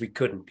because we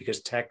couldn't,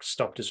 because tech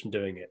stopped us from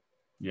doing it.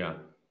 Yeah,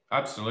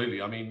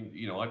 absolutely. I mean,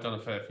 you know, I've done a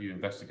fair few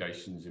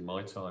investigations in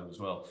my time as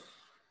well.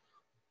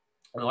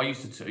 And I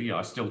used to,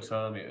 I still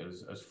term it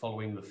as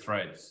following the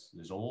threads.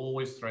 There's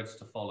always threads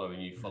to follow,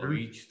 and you follow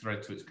each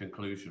thread to its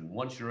conclusion.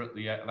 Once you're at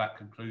that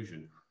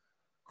conclusion,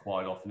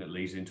 quite often it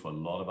leads into a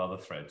lot of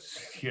other threads,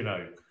 you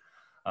know.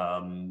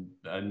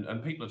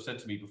 And people have said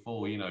to me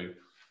before, you know,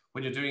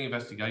 when you're doing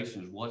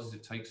investigations, why does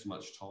it take so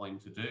much time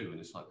to do? And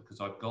it's like, because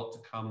I've got to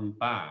come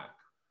back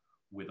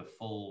with a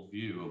full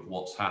view of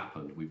what's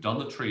happened. We've done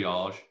the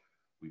triage,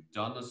 we've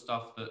done the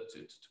stuff to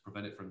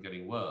prevent it from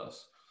getting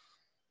worse.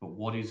 But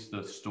what is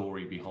the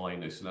story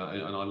behind this? And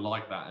I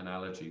like that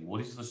analogy. What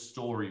is the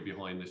story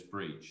behind this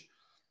breach?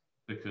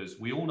 because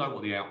we all know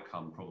what the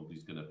outcome probably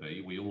is going to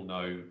be. We all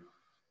know,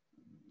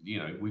 you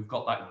know, we've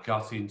got that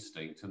gut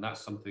instinct, and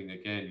that's something,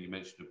 again, you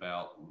mentioned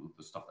about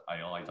the stuff that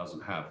AI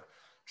doesn't have.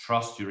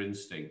 Trust your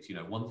instinct. You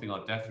know, one thing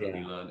I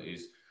definitely learned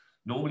is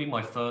normally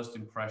my first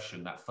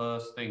impression, that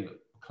first thing that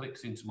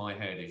clicks into my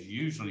head is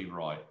usually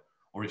right,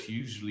 or it's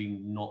usually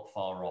not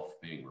far off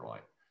being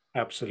right.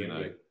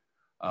 Absolutely.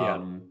 You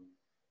know?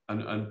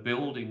 And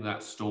building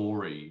that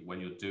story when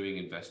you're doing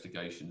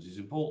investigations is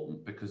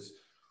important, because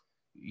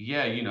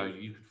yeah, you know,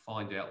 you could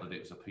find out that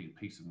it was a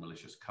piece of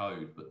malicious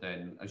code, but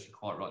then, as you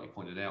quite rightly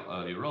pointed out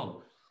earlier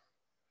on,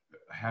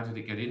 how did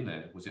it get in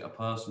there? Was it a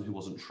person who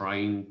wasn't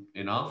trained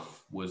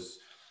enough? Was,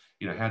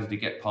 you know, how did it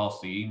get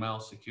past the email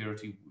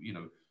security? You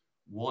know,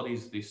 what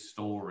is this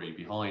story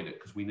behind it?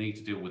 Because we need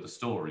to deal with the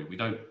story. We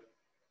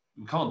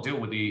can't deal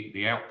with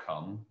the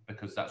outcome,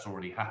 because that's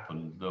already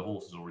happened. The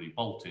horse has already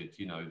bolted.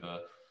 You know,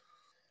 the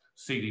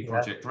CD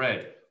Projekt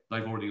Red,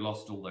 they've already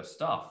lost all their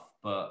stuff.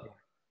 But,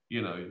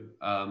 you know,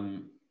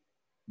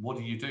 what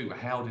do you do?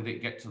 How did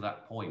it get to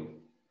that point?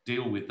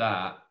 Deal with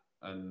that,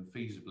 and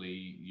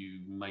feasibly,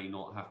 you may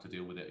not have to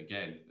deal with it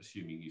again,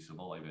 assuming you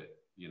survive it,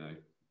 you know.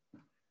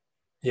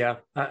 Yeah,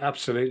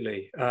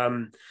 absolutely.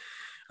 And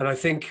I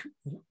think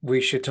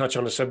we should touch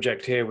on a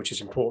subject here, which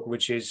is important,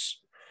 which is,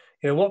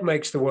 you know, what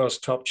makes the world's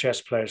top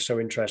chess players so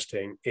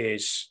interesting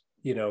is,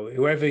 you know,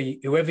 whoever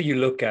you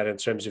look at in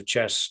terms of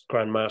chess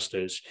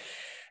grandmasters,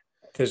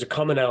 there's a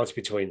commonality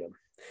between them.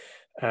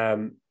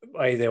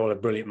 They all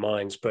have brilliant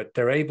minds, but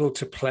they're able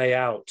to play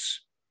out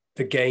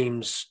the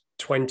games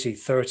 20,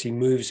 30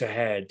 moves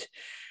ahead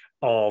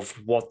of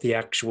what the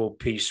actual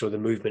piece or the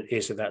movement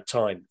is at that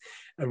time.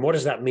 And what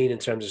does that mean in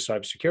terms of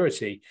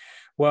cybersecurity?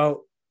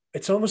 Well,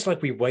 it's almost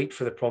like we wait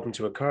for the problem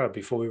to occur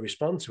before we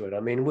respond to it.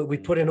 I mean, we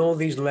put in all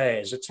these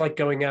layers. It's like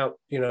going out,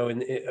 you know, in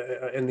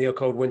the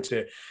cold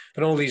winter,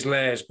 and all these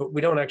layers, but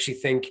we don't actually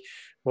think,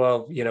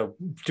 well, you know,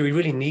 do we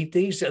really need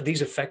these? Are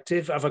these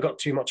effective? Have I got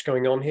too much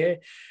going on here?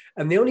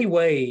 And the only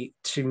way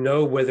to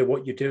know whether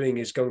what you're doing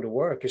is going to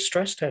work is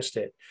stress test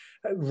it.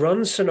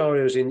 Run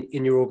scenarios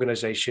in your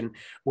organization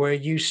where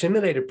you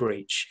simulate a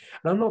breach.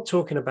 And I'm not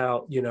talking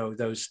about, you know,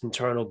 those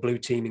internal blue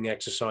teaming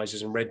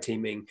exercises and red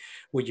teaming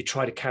where you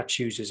try to catch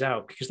users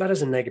out, because that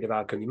has a negative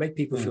outcome. You make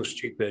people feel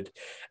stupid,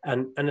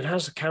 and it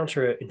has a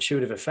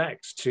counterintuitive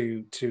effect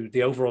to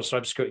the overall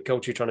cybersecurity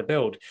culture you're trying to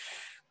build.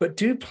 But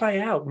do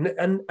play out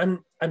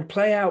and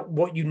play out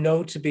what you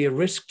know to be a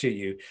risk to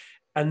you.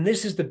 And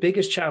this is the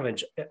biggest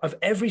challenge of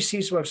every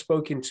CISO I've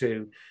spoken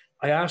to.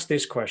 I ask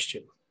this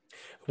question: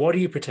 what are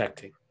you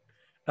protecting?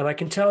 And I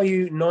can tell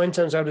you 9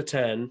 times out of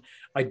 10,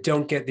 I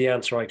don't get the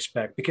answer I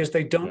expect, because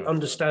they don't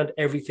understand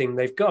everything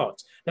they've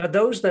got. Now,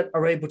 those that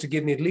are able to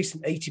give me at least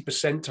an 80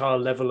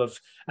 percentile level of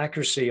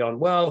accuracy on,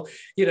 well,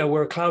 you know,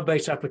 we're a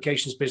cloud-based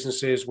applications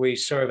businesses, we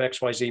serve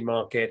XYZ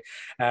market.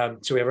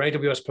 So we have our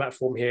AWS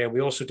platform here.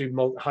 We also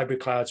do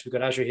hybrid clouds. We've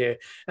got Azure here,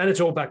 and it's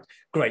all back.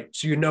 Great.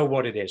 So you know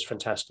what it is.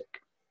 Fantastic.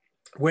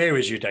 Where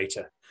is your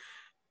data?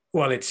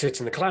 Well, it sits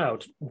in the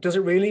cloud. Does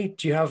it really?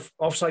 Do you have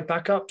offsite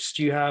backups?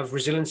 Do you have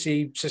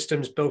resiliency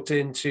systems built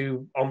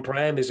into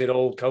on-prem? Is it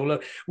all Cola?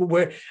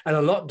 And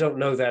a lot don't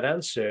know that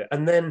answer.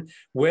 And then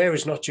where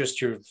is not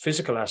just your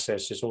physical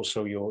assets, it's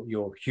also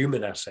your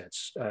human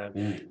assets.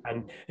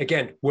 And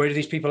again, where do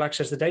these people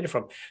access the data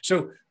from?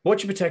 So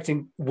what you're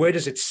protecting, where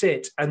does it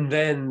sit? And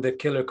then the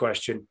killer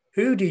question,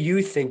 who do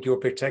you think you're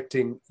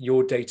protecting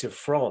your data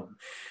from?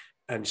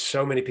 And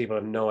so many people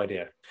have no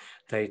idea.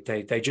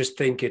 They just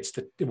think it's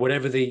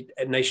whatever the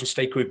nation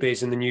state group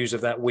is in the news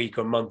of that week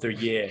or month or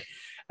year.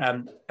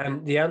 And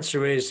the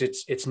answer is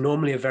it's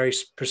normally a very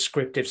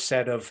prescriptive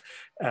set of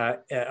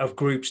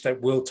groups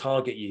that will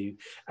target you,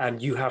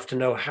 and you have to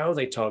know how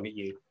they target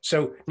you.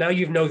 So now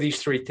you know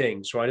these 3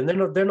 things, right? And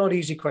they're not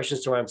easy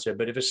questions to answer,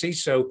 but if a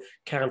CISO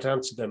can't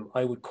answer them,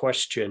 I would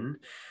question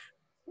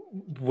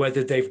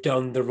whether they've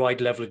done the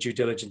right level of due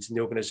diligence in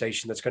the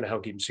organization that's going to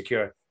help keep them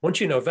secure. Once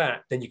you know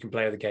that, then you can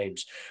play other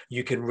games.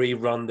 You can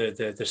rerun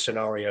the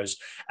scenarios,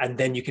 and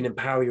then you can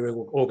empower your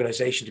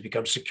organization to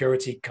become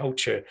security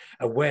culture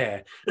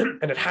aware.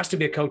 And it has to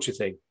be a culture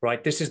thing,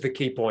 right? This is the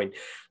key point.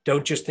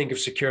 Don't just think of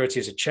security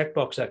as a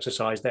checkbox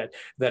exercise that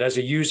as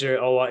a user,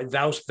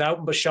 thou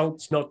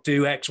shalt not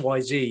do X, Y,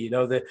 Z, you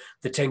know, the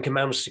 10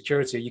 commandments of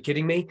security. Are you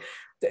kidding me?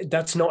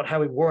 That's not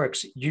how it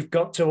works. You've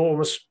got to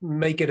almost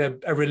make it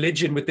a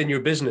religion within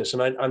your business.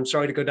 And I'm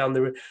sorry to go down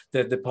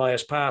the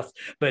pious path,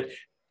 but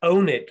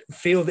own it.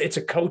 Feel that it's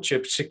a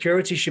culture.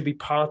 Security should be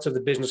part of the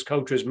business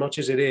culture as much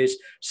as it is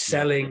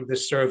selling the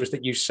service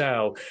that you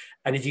sell.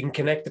 And if you can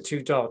connect the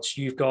 2 dots,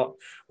 you've got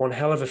one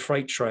hell of a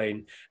freight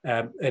train.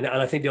 And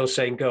I think the old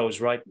saying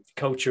goes, right?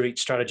 Culture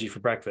eats strategy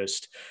for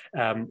breakfast.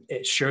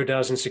 It sure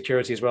does in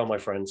security as well, my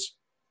friends.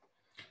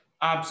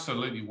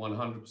 Absolutely,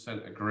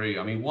 100% agree.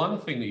 I mean, one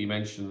thing that you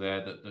mentioned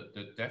there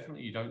that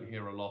definitely you don't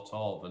hear a lot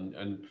of,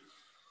 and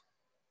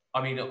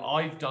I mean,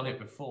 I've done it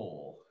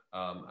before,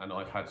 and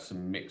I've had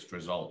some mixed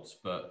results,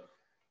 but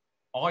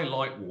I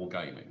like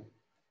wargaming.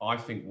 I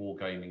think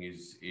wargaming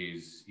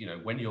is, you know,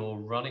 when you're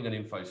running an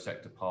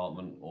infosec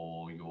department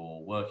or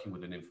you're working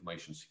with an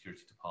information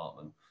security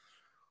department,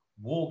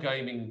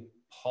 wargaming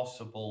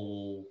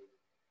possible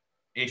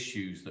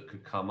issues that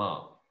could come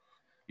up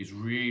is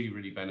really,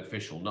 really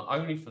beneficial, not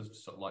only for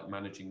sort of like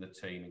managing the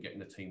team and getting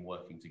the team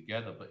working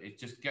together, but it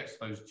just gets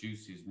those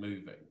juices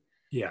moving.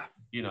 Yeah.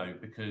 You know,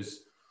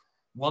 because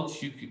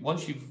once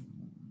you've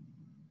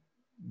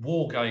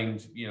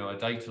wargamed, you know, a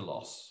data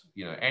loss,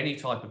 you know, any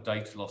type of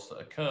data loss that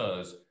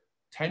occurs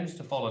tends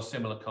to follow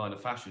similar kind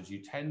of fashions. You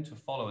tend to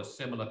follow a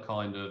similar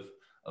kind of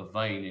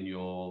vein in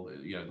your,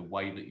 you know, the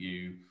way that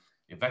you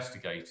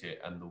investigate it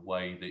and the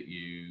way that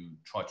you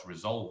try to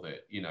resolve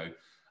it. You know,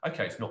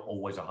 okay, it's not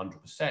always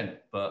 100%,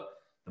 but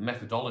the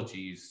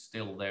methodology is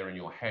still there in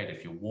your head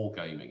if you're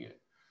wargaming it.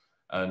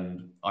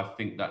 And I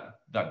think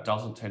that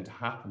doesn't tend to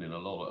happen in a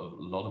lot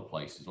of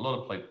places. A lot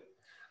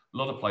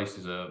of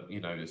places are,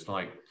 you know, it's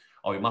like,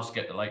 oh, we must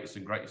get the latest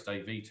and greatest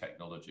AV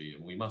technology,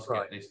 and we must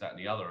get this, that, and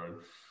the other. And,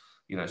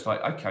 you know, it's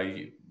like,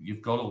 okay,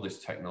 you've got all this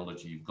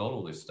technology, you've got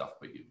all this stuff,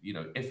 but, you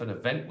know, if an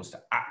event was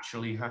to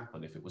actually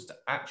happen, if it was to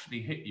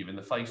actually hit you in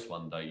the face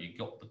one day, you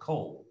got the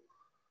call,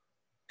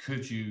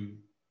 could you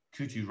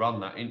run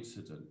that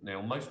incident?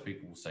 Now, most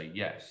people will say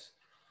yes,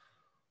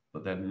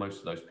 but then most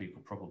of those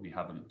people probably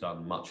haven't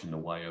done much in the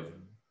way of,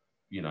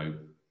 you know,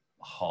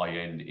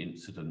 high-end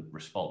incident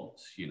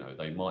response. You know,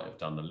 they might have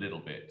done the little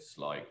bits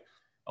like,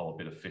 oh, a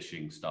bit of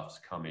phishing stuff's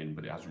come in,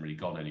 but it hasn't really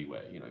gone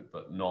anywhere, you know,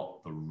 but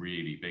not the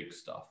really big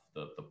stuff,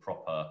 the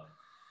proper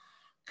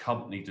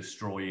company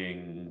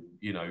destroying,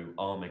 you know,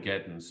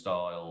 Armageddon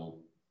style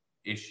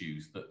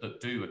issues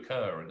that do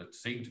occur and that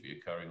seem to be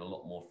occurring a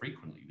lot more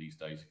frequently these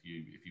days,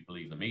 if you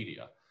believe the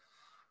media.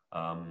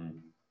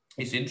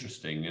 It's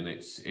interesting, and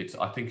it's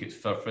I think it's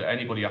for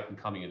anybody up and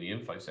coming in the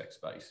infosec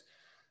space,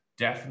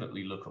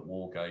 definitely look at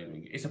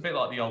wargaming. It's a bit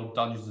like the old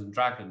Dungeons and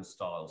Dragons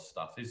style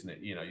stuff, isn't it?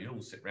 You know, you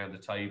all sit around the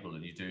table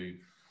and you do,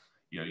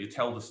 you know, you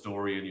tell the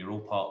story and you're all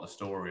part of the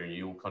story and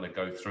you all kind of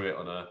go through it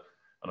on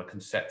a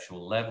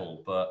conceptual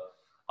level. But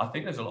I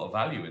think there's a lot of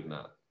value in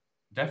that.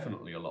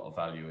 Definitely a lot of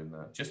value in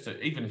that. Just to,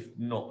 even if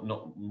not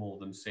more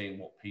than seeing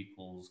what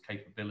people's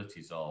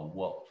capabilities are,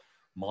 what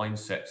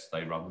mindsets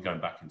they run. We're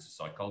going back into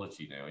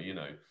psychology now, you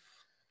know.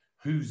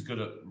 Who's good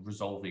at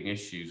resolving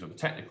issues of a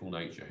technical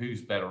nature?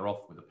 Who's better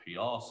off with the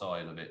PR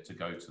side of it to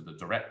go to the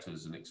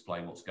directors and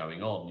explain what's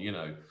going on? You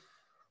know,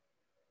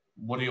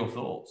 what are your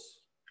thoughts?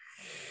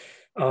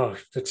 Oh,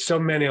 there's so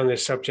many on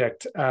this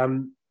subject.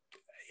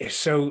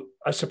 So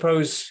I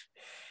suppose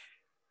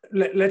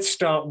let's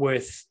start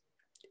with,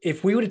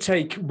 if we were to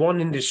take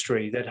one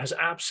industry that has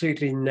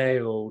absolutely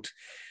nailed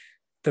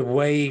the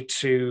way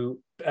to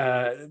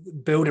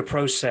build a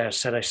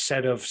process and a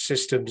set of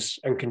systems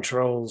and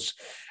controls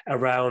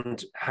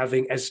around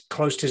having as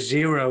close to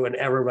zero an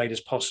error rate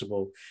as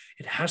possible,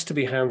 it has to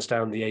be hands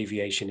down the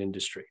aviation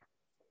industry.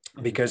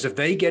 Because if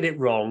they get it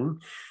wrong,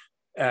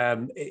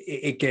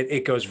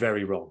 it goes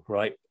very wrong,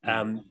 right?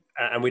 And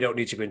we don't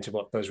need to go into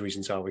what those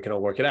reasons are. We can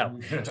all work it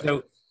out.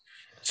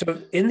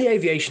 So in the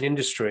aviation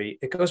industry,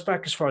 it goes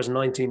back as far as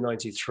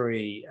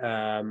 1993.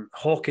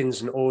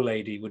 Hawkins and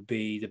O'Lady would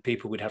be the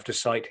people we'd have to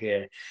cite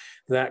here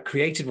that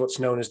created what's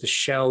known as the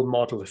Shell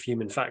model of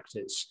human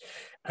factors.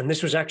 And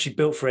this was actually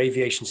built for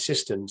aviation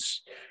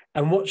systems.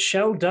 And what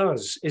Shell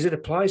does is it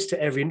applies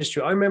to every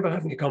industry. I remember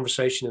having a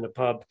conversation in a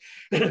pub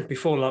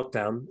before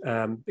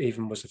lockdown,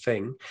 even was a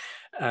thing,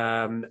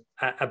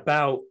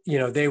 about, you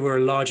know, they were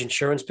a large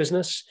insurance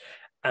business.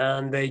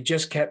 And they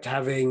just kept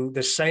having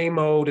the same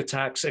old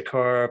attacks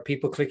occur,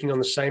 people clicking on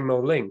the same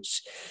old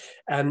links.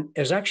 And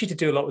it was actually to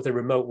do a lot with the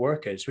remote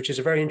workers, which is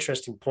a very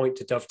interesting point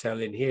to dovetail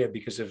in here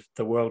because of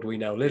the world we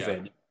now live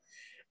in.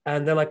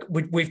 And they're like,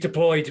 we've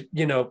deployed,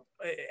 you know,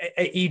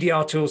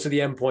 EDR tools to the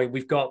endpoint.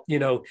 We've got, you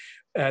know,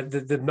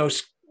 the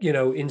most, you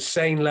know,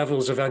 insane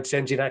levels of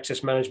identity and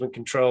access management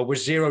control. We're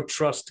zero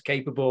trust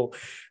capable.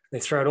 They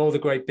throw out all the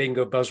great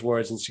bingo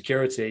buzzwords and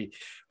security,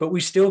 but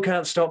we still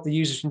can't stop the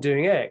users from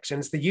doing X. And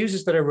it's the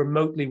users that are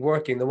remotely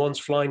working, the ones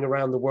flying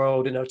around the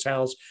world in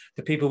hotels,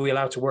 the people we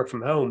allow to work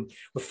from home,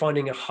 we're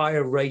finding a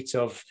higher rate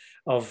of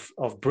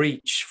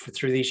breach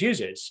through these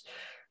users.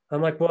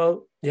 I'm like,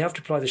 well, you have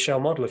to apply the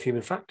Shell model of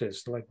human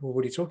factors. They're like, well,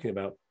 what are you talking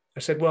about? I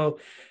said, well,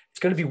 it's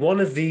going to be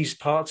one of these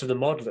parts of the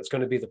model that's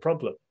going to be the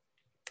problem.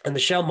 And the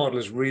Shell model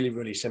is really,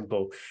 really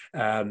simple.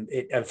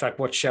 In fact,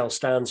 what Shell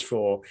stands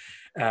for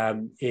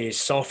is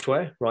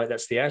software, right?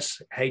 That's the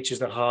S. H is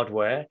the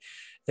hardware.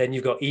 Then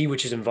you've got E,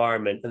 which is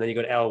environment. And then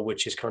you've got L,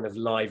 which is kind of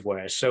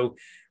liveware. So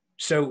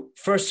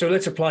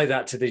let's apply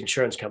that to the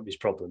insurance company's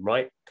problem,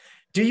 right?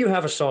 Do you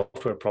have a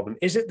software problem?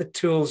 Is it the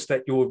tools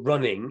that you're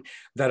running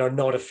that are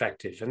not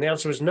effective? And the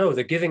answer is no.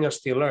 They're giving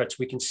us the alerts.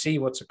 We can see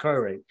what's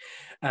occurring.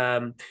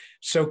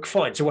 So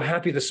fine. So we're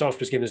happy the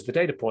software is giving us the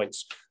data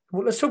points.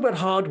 well, let's talk about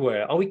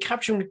hardware. Are we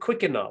capturing it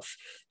quick enough?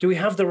 Do we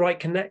have the right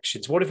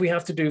connections? What if we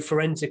have to do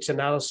forensics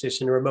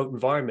analysis in a remote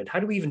environment? How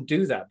do we even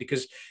do that?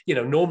 Because,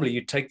 normally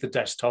you'd take the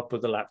desktop or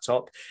the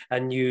laptop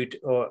and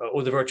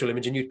or the virtual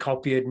image, and you'd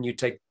copy it and you'd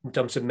take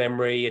dumps of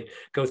memory and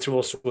go through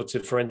all sorts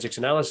of forensics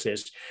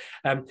analysis.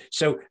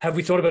 So have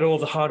we thought about all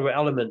the hardware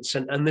elements?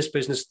 And this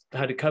business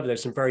had it covered.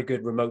 There's some very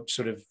good remote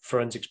sort of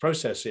forensics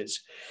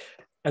processes.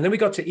 And then we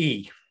got to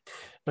E.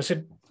 I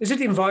said, is it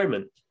the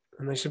environment?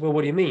 And they said, well,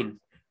 what do you mean?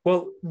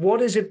 Well,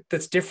 what is it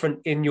that's different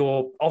in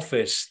your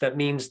office that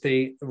means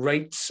the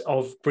rates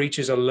of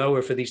breaches are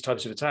lower for these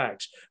types of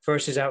attacks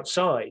versus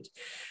outside?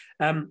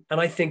 And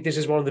I think this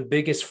is one of the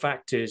biggest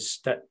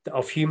factors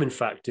of human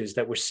factors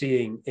that we're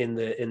seeing in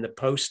the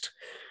post,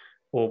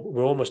 or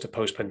we're almost a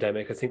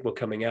post-pandemic. I think we're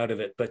coming out of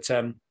it, but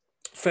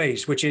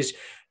phase, which is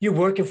you're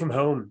working from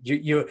home.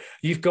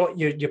 You've got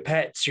your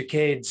pets, your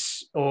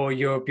kids, or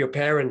your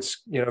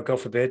parents. God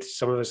forbid,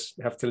 some of us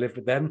have to live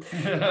with them.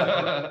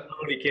 I'm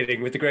only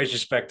kidding. With the greatest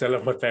respect, I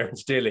love my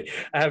parents dearly.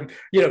 So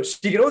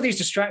you get all these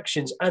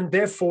distractions, and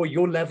therefore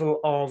your level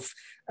of,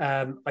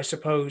 I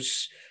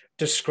suppose,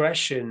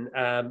 discretion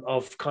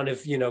of kind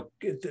of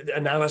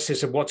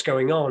analysis of what's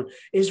going on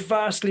is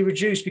vastly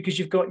reduced, because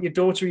you've got your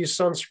daughter or your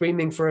son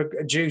screaming for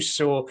a juice,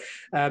 or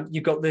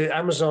you've got the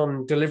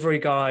Amazon delivery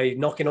guy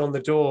knocking on the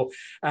door,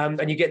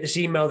 and you get this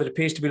email that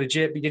appears to be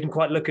legit, but you didn't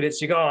quite look at it,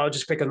 so you go, I'll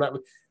just click on that.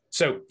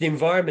 So the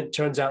environment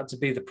turns out to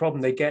be the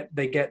problem. They get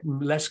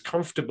less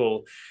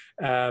comfortable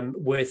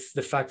with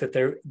the fact that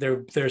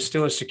they're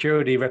still a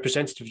security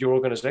representative of your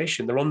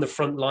organization. They're on the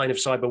front line of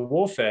cyber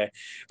warfare,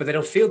 but they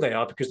don't feel they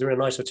are because they're in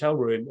a nice hotel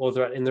room or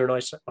they're in their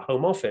nice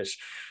home office.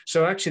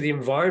 So actually the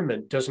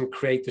environment doesn't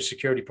create the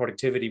security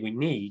productivity we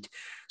need.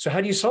 So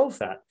how do you solve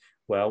that?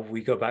 Well,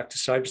 we go back to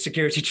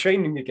cybersecurity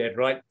training again,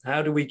 right?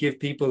 How do we give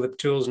people the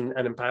tools and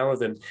empower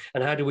them?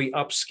 And how do we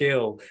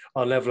upskill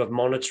our level of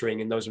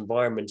monitoring in those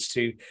environments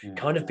to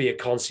kind of be a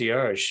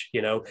concierge,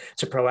 to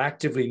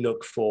proactively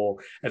look for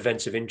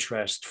events of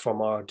interest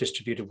from our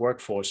distributed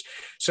workforce?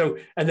 So,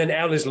 and then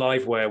L is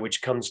liveware,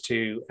 which comes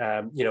to,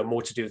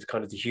 more to do with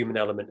kind of the human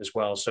element as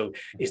well. So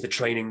is the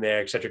training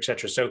there, et cetera, et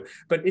cetera. So,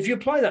 but if you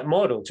apply that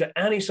model to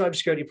any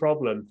cybersecurity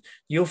problem,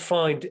 you'll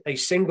find a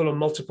single or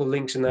multiple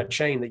links in that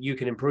chain that you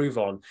can improve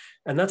on.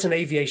 And that's an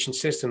aviation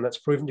system that's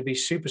proven to be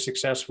super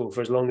successful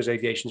for as long as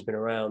aviation's been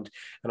around.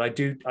 And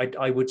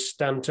I would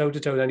stand toe to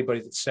toe with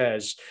anybody that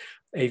says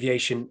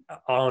aviation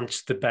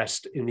aren't the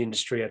best in the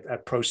industry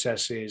at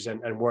processes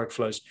and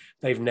workflows.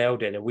 They've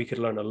nailed it, and we could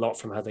learn a lot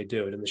from how they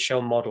do it. And the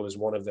Shell model is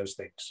one of those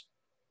things.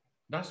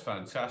 That's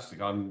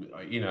fantastic.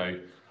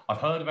 I've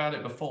heard about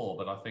it before,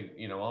 but I think,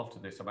 after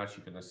this, I'm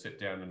actually going to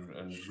sit down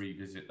and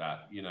revisit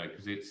that,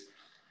 because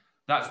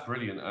that's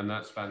brilliant and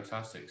that's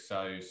fantastic.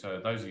 So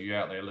those of you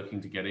out there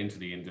looking to get into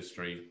the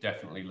industry,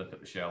 definitely look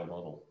at the Shell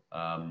model.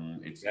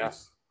 It's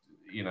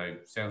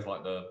sounds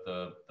like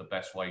the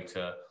best way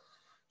to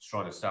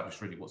try and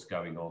establish really what's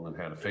going on and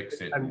how to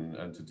fix it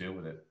and to deal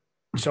with it.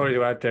 Sorry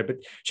to add there, but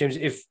James,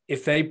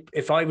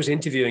 if I was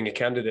interviewing a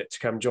candidate to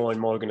come join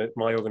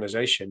my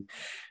organization,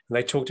 and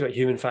they talked about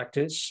human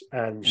factors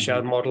and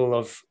Shell model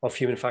of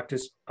human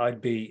factors,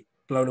 I'd be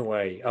blown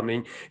away. I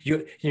mean,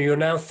 you're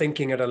now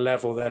thinking at a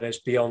level that is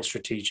beyond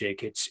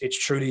strategic. It's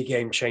truly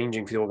game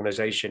changing for the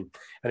organization,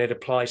 and it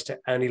applies to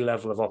any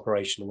level of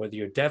operation, whether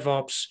you're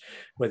DevOps,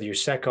 whether you're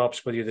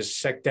SecOps, whether you're the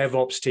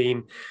SecDevOps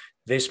team.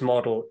 This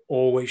model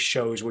always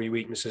shows where your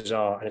weaknesses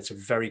are, and it's a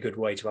very good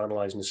way to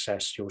analyze and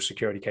assess your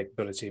security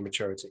capability and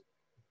maturity.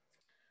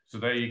 So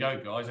there you go,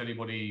 guys.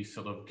 Anybody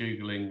sort of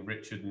Googling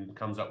Richard and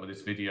comes up with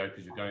this video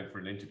because you're going for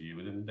an interview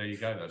with him, there you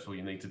go. That's all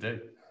you need to do.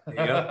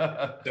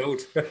 The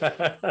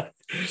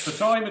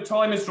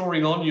time is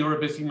drawing on. You're a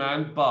busy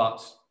man,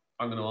 but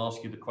I'm going to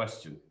ask you the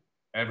question.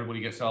 Everybody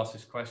gets asked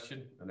this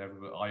question, and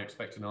I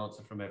expect an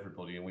answer from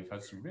everybody, and we've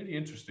had some really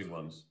interesting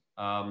ones.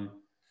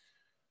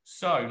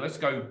 So let's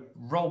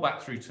roll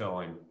back through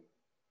time,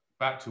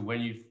 back to when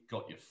you've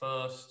got your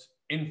first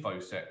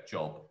infosec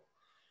job.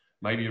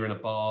 Maybe you're in a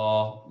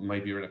bar,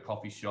 maybe you're in a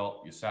coffee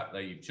shop, you're sat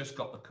there, you've just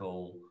got the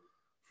call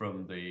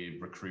from the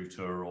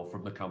recruiter or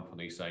from the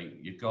company saying,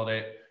 you've got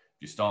it,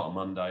 you start on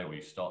Monday or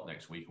you start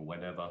next week or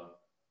whenever.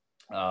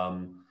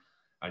 And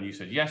you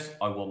said, yes,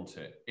 I want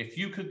it. If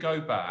you could go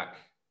back,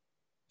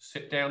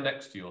 sit down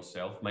next to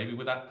yourself, maybe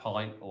with that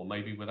pint or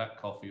maybe with that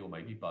coffee or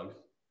maybe both,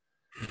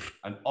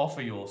 and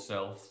offer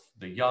yourself,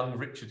 the young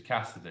Richard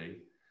Cassidy,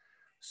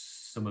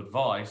 some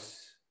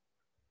advice,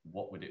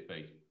 what would it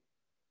be?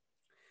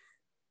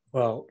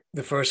 Well,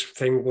 the first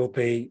thing will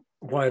be,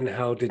 why in the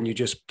hell didn't you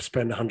just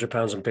spend £100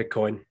 on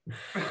Bitcoin?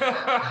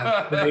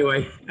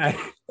 Anyway,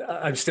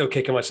 I'm still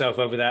kicking myself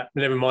over that.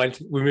 Never mind,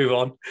 we move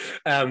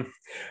on.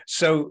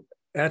 So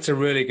that's a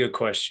really good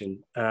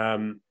question.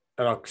 And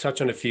I'll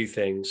touch on a few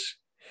things.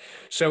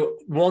 So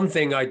one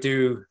thing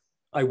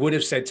I would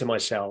have said to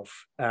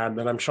myself, and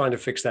I'm trying to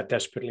fix that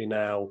desperately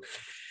now,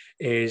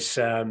 is,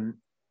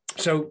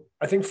 so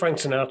I think Frank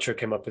Sinatra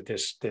came up with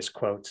this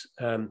quote,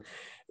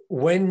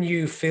 when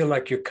you feel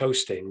like you're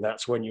coasting,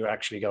 that's when you're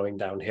actually going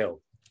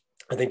downhill.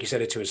 I think he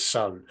said it to his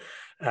son.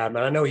 And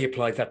I know he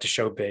applied that to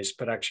showbiz,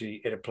 but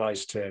actually it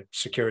applies to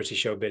security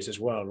showbiz as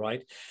well,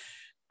 right?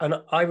 And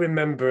I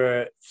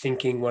remember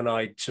thinking when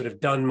I sort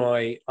of done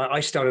I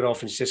started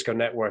off in Cisco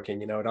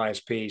networking, at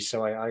ISP.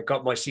 So I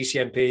got my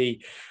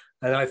CCNP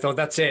and I thought,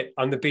 that's it.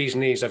 I'm the bee's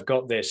knees. I've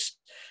got this.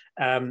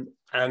 And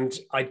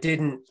I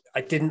didn't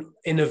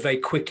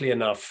innovate quickly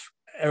enough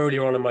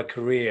earlier on in my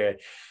career.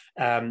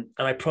 And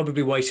I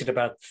probably wasted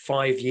about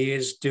 5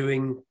 years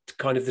doing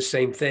kind of the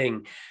same thing.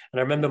 And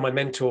I remember my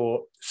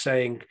mentor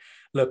saying,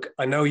 look,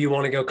 I know you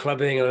want to go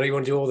clubbing and I know you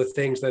want to do all the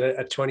things that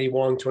a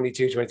 21,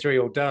 22,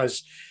 23-year-old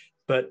does.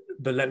 But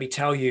let me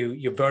tell you,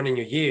 you're burning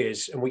your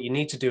years. And what you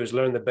need to do is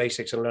learn the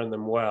basics and learn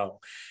them well.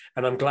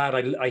 And I'm glad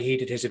I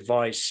heeded his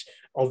advice,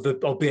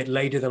 albeit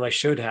later than I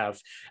should have.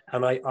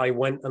 And I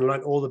went and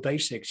learned all the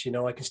basics.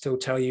 I can still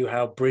tell you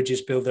how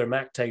bridges build their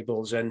MAC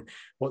tables and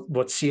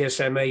what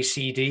CSMA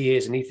CD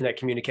is and Ethernet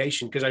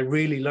communication, because I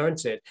really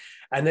learned it.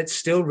 And it's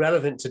still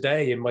relevant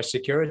today in my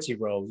security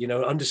role,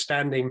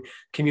 understanding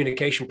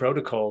communication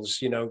protocols,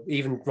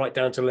 even right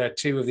down to layer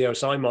 2 of the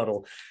OSI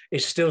model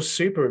is still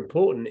super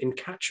important in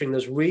capturing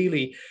those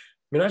really.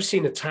 I've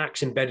seen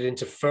attacks embedded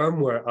into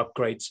firmware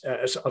upgrades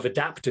of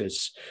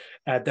adapters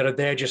that are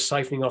there just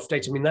siphoning off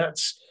data.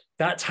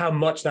 That's how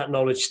much that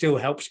knowledge still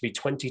helps me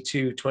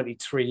 22,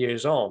 23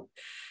 years on.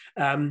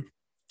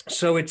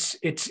 So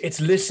it's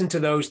listen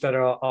to those that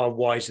are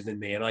wiser than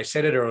me. And I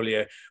said it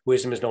earlier,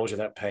 wisdom is knowledge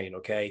without pain,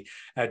 okay?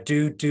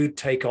 Do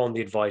take on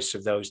the advice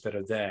of those that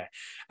are there.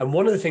 And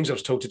one of the things I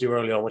was told to do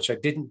early on, which I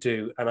didn't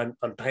do, and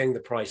I'm paying the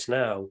price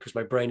now because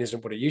my brain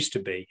isn't what it used to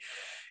be,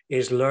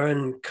 is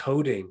learn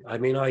coding.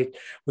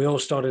 We all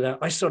started out,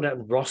 I started out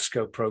in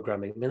Roscoe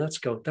programming.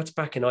 That's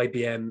back in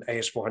IBM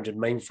AS400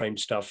 mainframe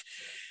stuff.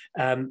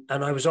 And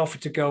I was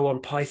offered to go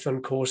on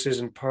Python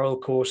courses and Perl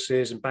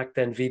courses, and back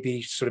then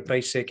VB sort of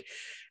basic.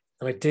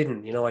 And I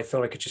didn't, I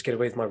thought I could just get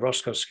away with my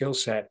Roscoe skill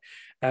set.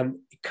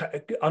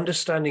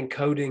 Understanding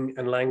coding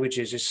and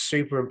languages is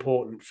super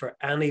important for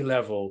any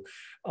level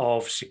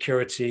of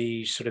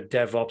security, sort of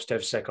DevOps,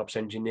 DevSecOps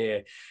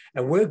engineer.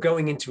 And we're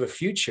going into a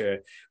future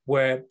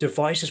where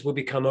devices will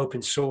become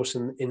open source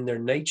in their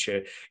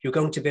nature. You're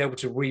going to be able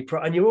to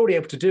and you're already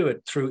able to do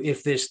it through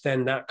if this,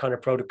 then that kind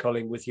of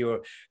protocoling with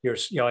your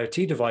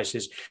IoT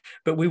devices.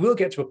 But we will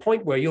get to a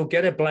point where you'll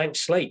get a blank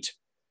slate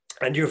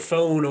and your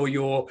phone or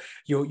your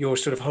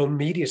sort of home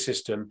media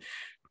system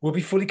will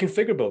be fully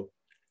configurable.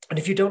 And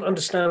if you don't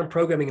understand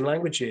programming and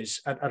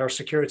languages at our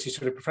security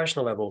sort of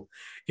professional level,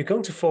 you're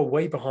going to fall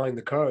way behind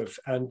the curve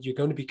and you're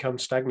going to become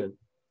stagnant.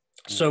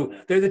 So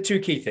they're the two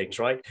key things,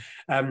 right?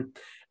 And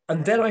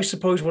then I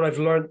suppose what I've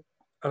learned,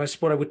 and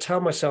what I would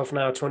tell myself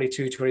now,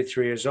 22,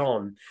 23 years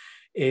on,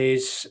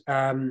 is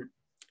I've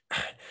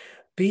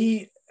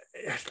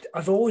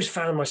always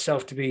found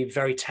myself to be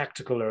very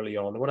tactical early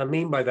on. What I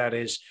mean by that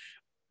is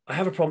I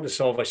have a problem to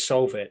solve, I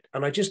solve it.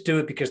 And I just do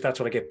it because that's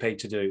what I get paid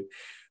to do.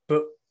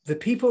 But the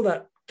people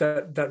that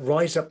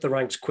rise up the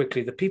ranks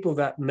quickly, the people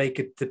that make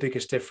it the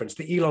biggest difference,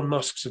 the Elon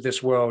Musks of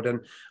this world,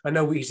 and I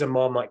know he's a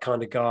Marmite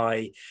kind of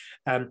guy,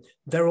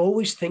 they're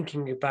always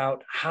thinking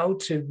about how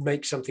to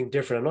make something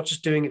different and not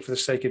just doing it for the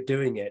sake of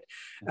doing it.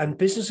 And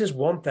businesses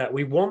want that.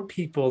 We want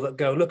people that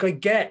go, look, I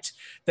get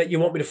that you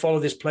want me to follow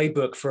this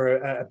playbook for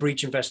a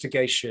breach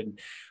investigation,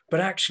 but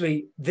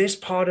actually this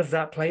part of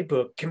that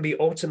playbook can be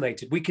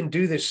automated. We can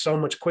do this so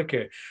much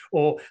quicker.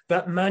 Or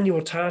that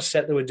manual task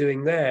set that we're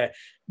doing there,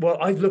 well,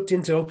 I've looked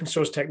into open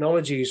source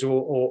technologies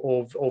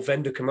or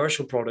vendor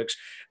commercial products,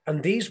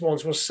 and these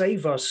ones will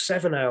save us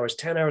 7 hours,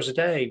 10 hours a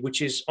day,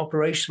 which is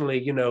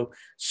operationally,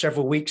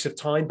 several weeks of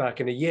time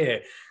back in a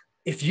year.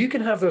 If you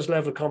can have those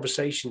level of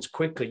conversations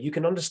quickly, you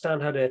can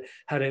understand how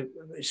to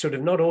sort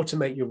of not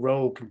automate your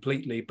role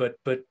completely, but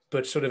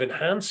sort of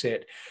enhance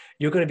it.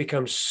 You're going to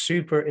become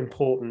super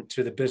important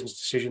to the business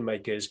decision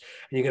makers,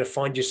 and you're going to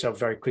find yourself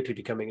very quickly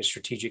becoming a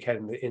strategic head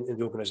in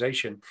the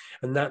organization.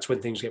 And that's when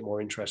things get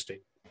more interesting.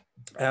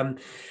 And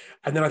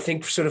then I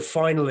think sort of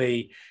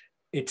finally,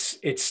 it's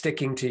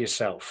sticking to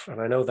yourself. And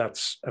I know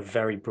that's a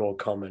very broad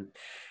comment,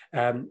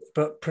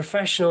 but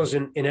professionals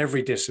in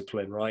every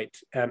discipline, right,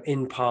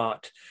 in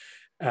part,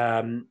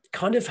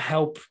 kind of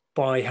help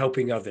by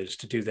helping others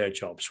to do their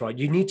jobs, right?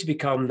 You need to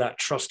become that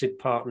trusted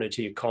partner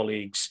to your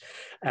colleagues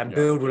and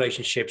build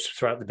relationships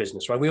throughout the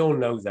business, right? We all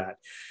know that.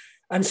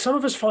 And some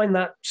of us find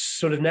that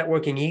sort of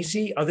networking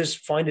easy. Others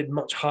find it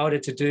much harder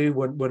to do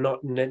when we're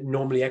not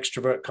normally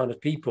extrovert kind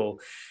of people.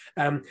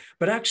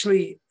 But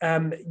actually,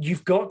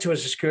 you've got to,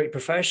 as a security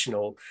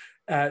professional,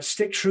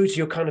 stick true to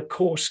your kind of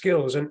core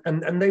skills,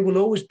 and they will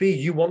always be,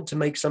 you want to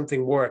make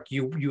something work.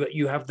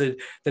 You have the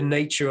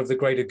nature of the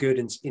greater good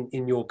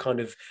in your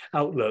kind of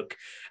outlook.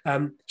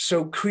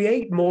 So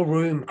create more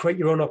room, create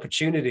your own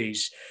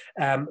opportunities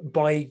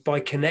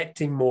by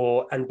connecting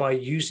more and by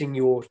using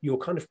your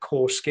kind of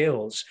core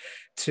skills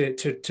to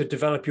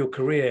develop your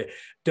career.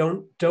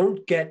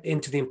 Don't get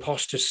into the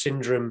imposter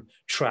syndrome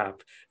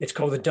trap. It's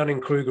called the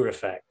Dunning-Kruger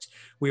effect.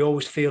 We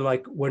always feel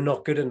like we're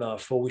not good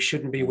enough or we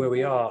shouldn't be where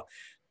we are.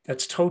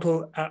 That's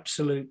total,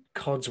 absolute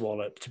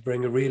codswallop, to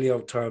bring a really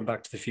old term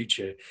back to the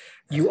future.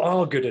 You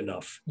are good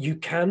enough. You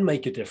can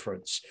make a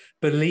difference.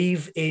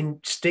 Believe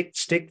in,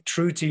 stick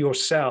true to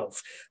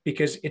yourself,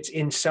 because it's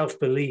in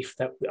self-belief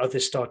that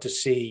others start to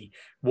see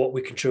what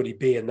we can truly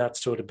be, and that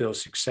sort of builds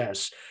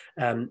success.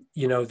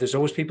 There's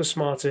always people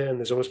smarter and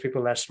there's always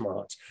people less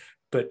smart,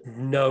 but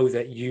know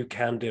that you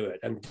can do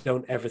it, and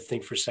don't ever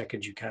think for a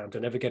second you can't.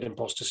 Don't ever get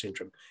imposter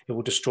syndrome. It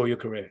will destroy your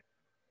career.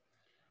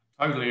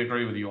 Totally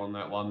agree with you on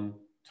that one.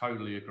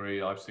 Totally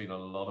agree. I've seen a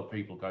lot of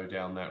people go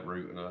down that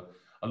route, and a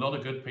lot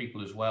of good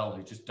people as well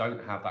who just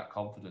don't have that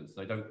confidence.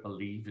 They don't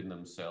believe in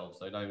themselves.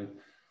 They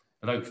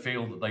don't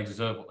feel that they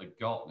deserve what they've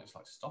got. And it's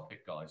like, stop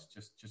it, guys.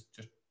 Just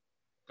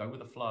go with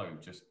the flow.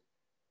 Just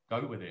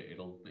go with it.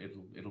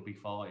 It'll be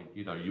fine.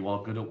 You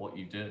are good at what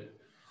you do.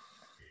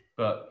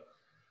 But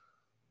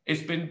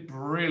it's been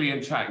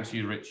brilliant chatting to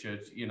you,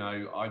 Richard.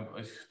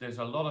 There's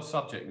a lot of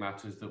subject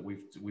matters that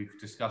we've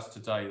discussed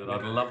today that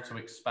I'd love to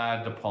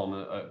expand upon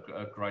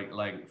at great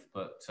length,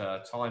 but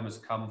time has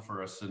come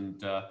for us,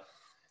 and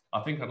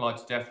I think I'd like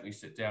to definitely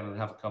sit down and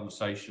have a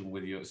conversation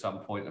with you at some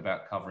point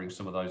about covering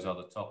some of those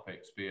other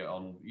topics, be it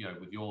on,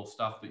 with your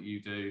stuff that you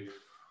do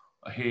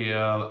here,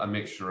 a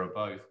mixture of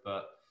both.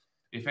 But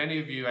if any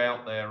of you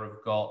out there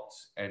have got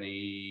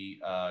any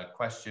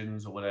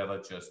questions or whatever,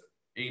 just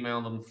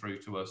email them through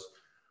to us.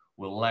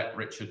 We'll let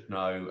Richard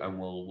know, and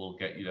we'll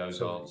get you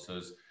those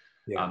answers.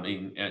 Yeah. And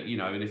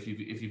if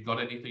you've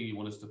got anything you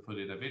want us to put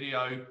in a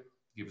video,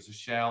 give us a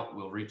shout.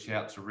 We'll reach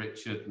out to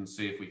Richard and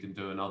see if we can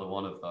do another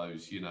one of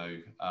those.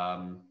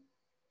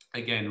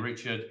 Again,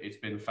 Richard, it's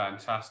been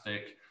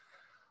fantastic.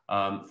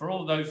 For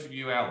all of those of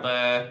you out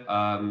there,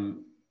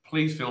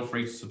 please feel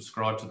free to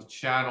subscribe to the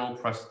channel,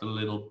 press the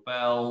little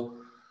bell,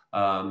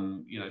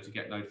 to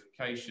get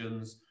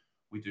notifications.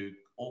 We do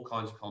all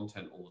kinds of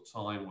content all the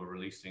time. We're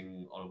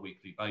releasing on a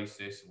weekly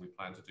basis, and we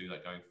plan to do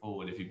that going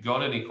forward. If you've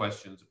got any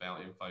questions about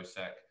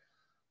InfoSec,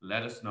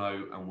 let us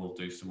know and we'll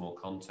do some more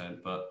content.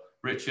 But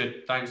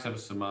Richard, thanks ever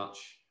so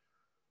much.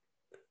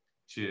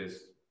 Cheers.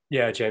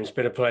 Yeah, James,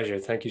 been a pleasure.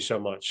 Thank you so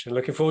much. And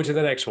looking forward to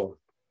the next one.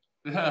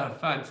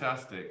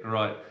 Fantastic. All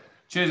right.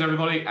 Cheers,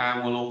 everybody,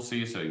 and we'll all see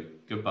you soon.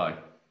 Goodbye.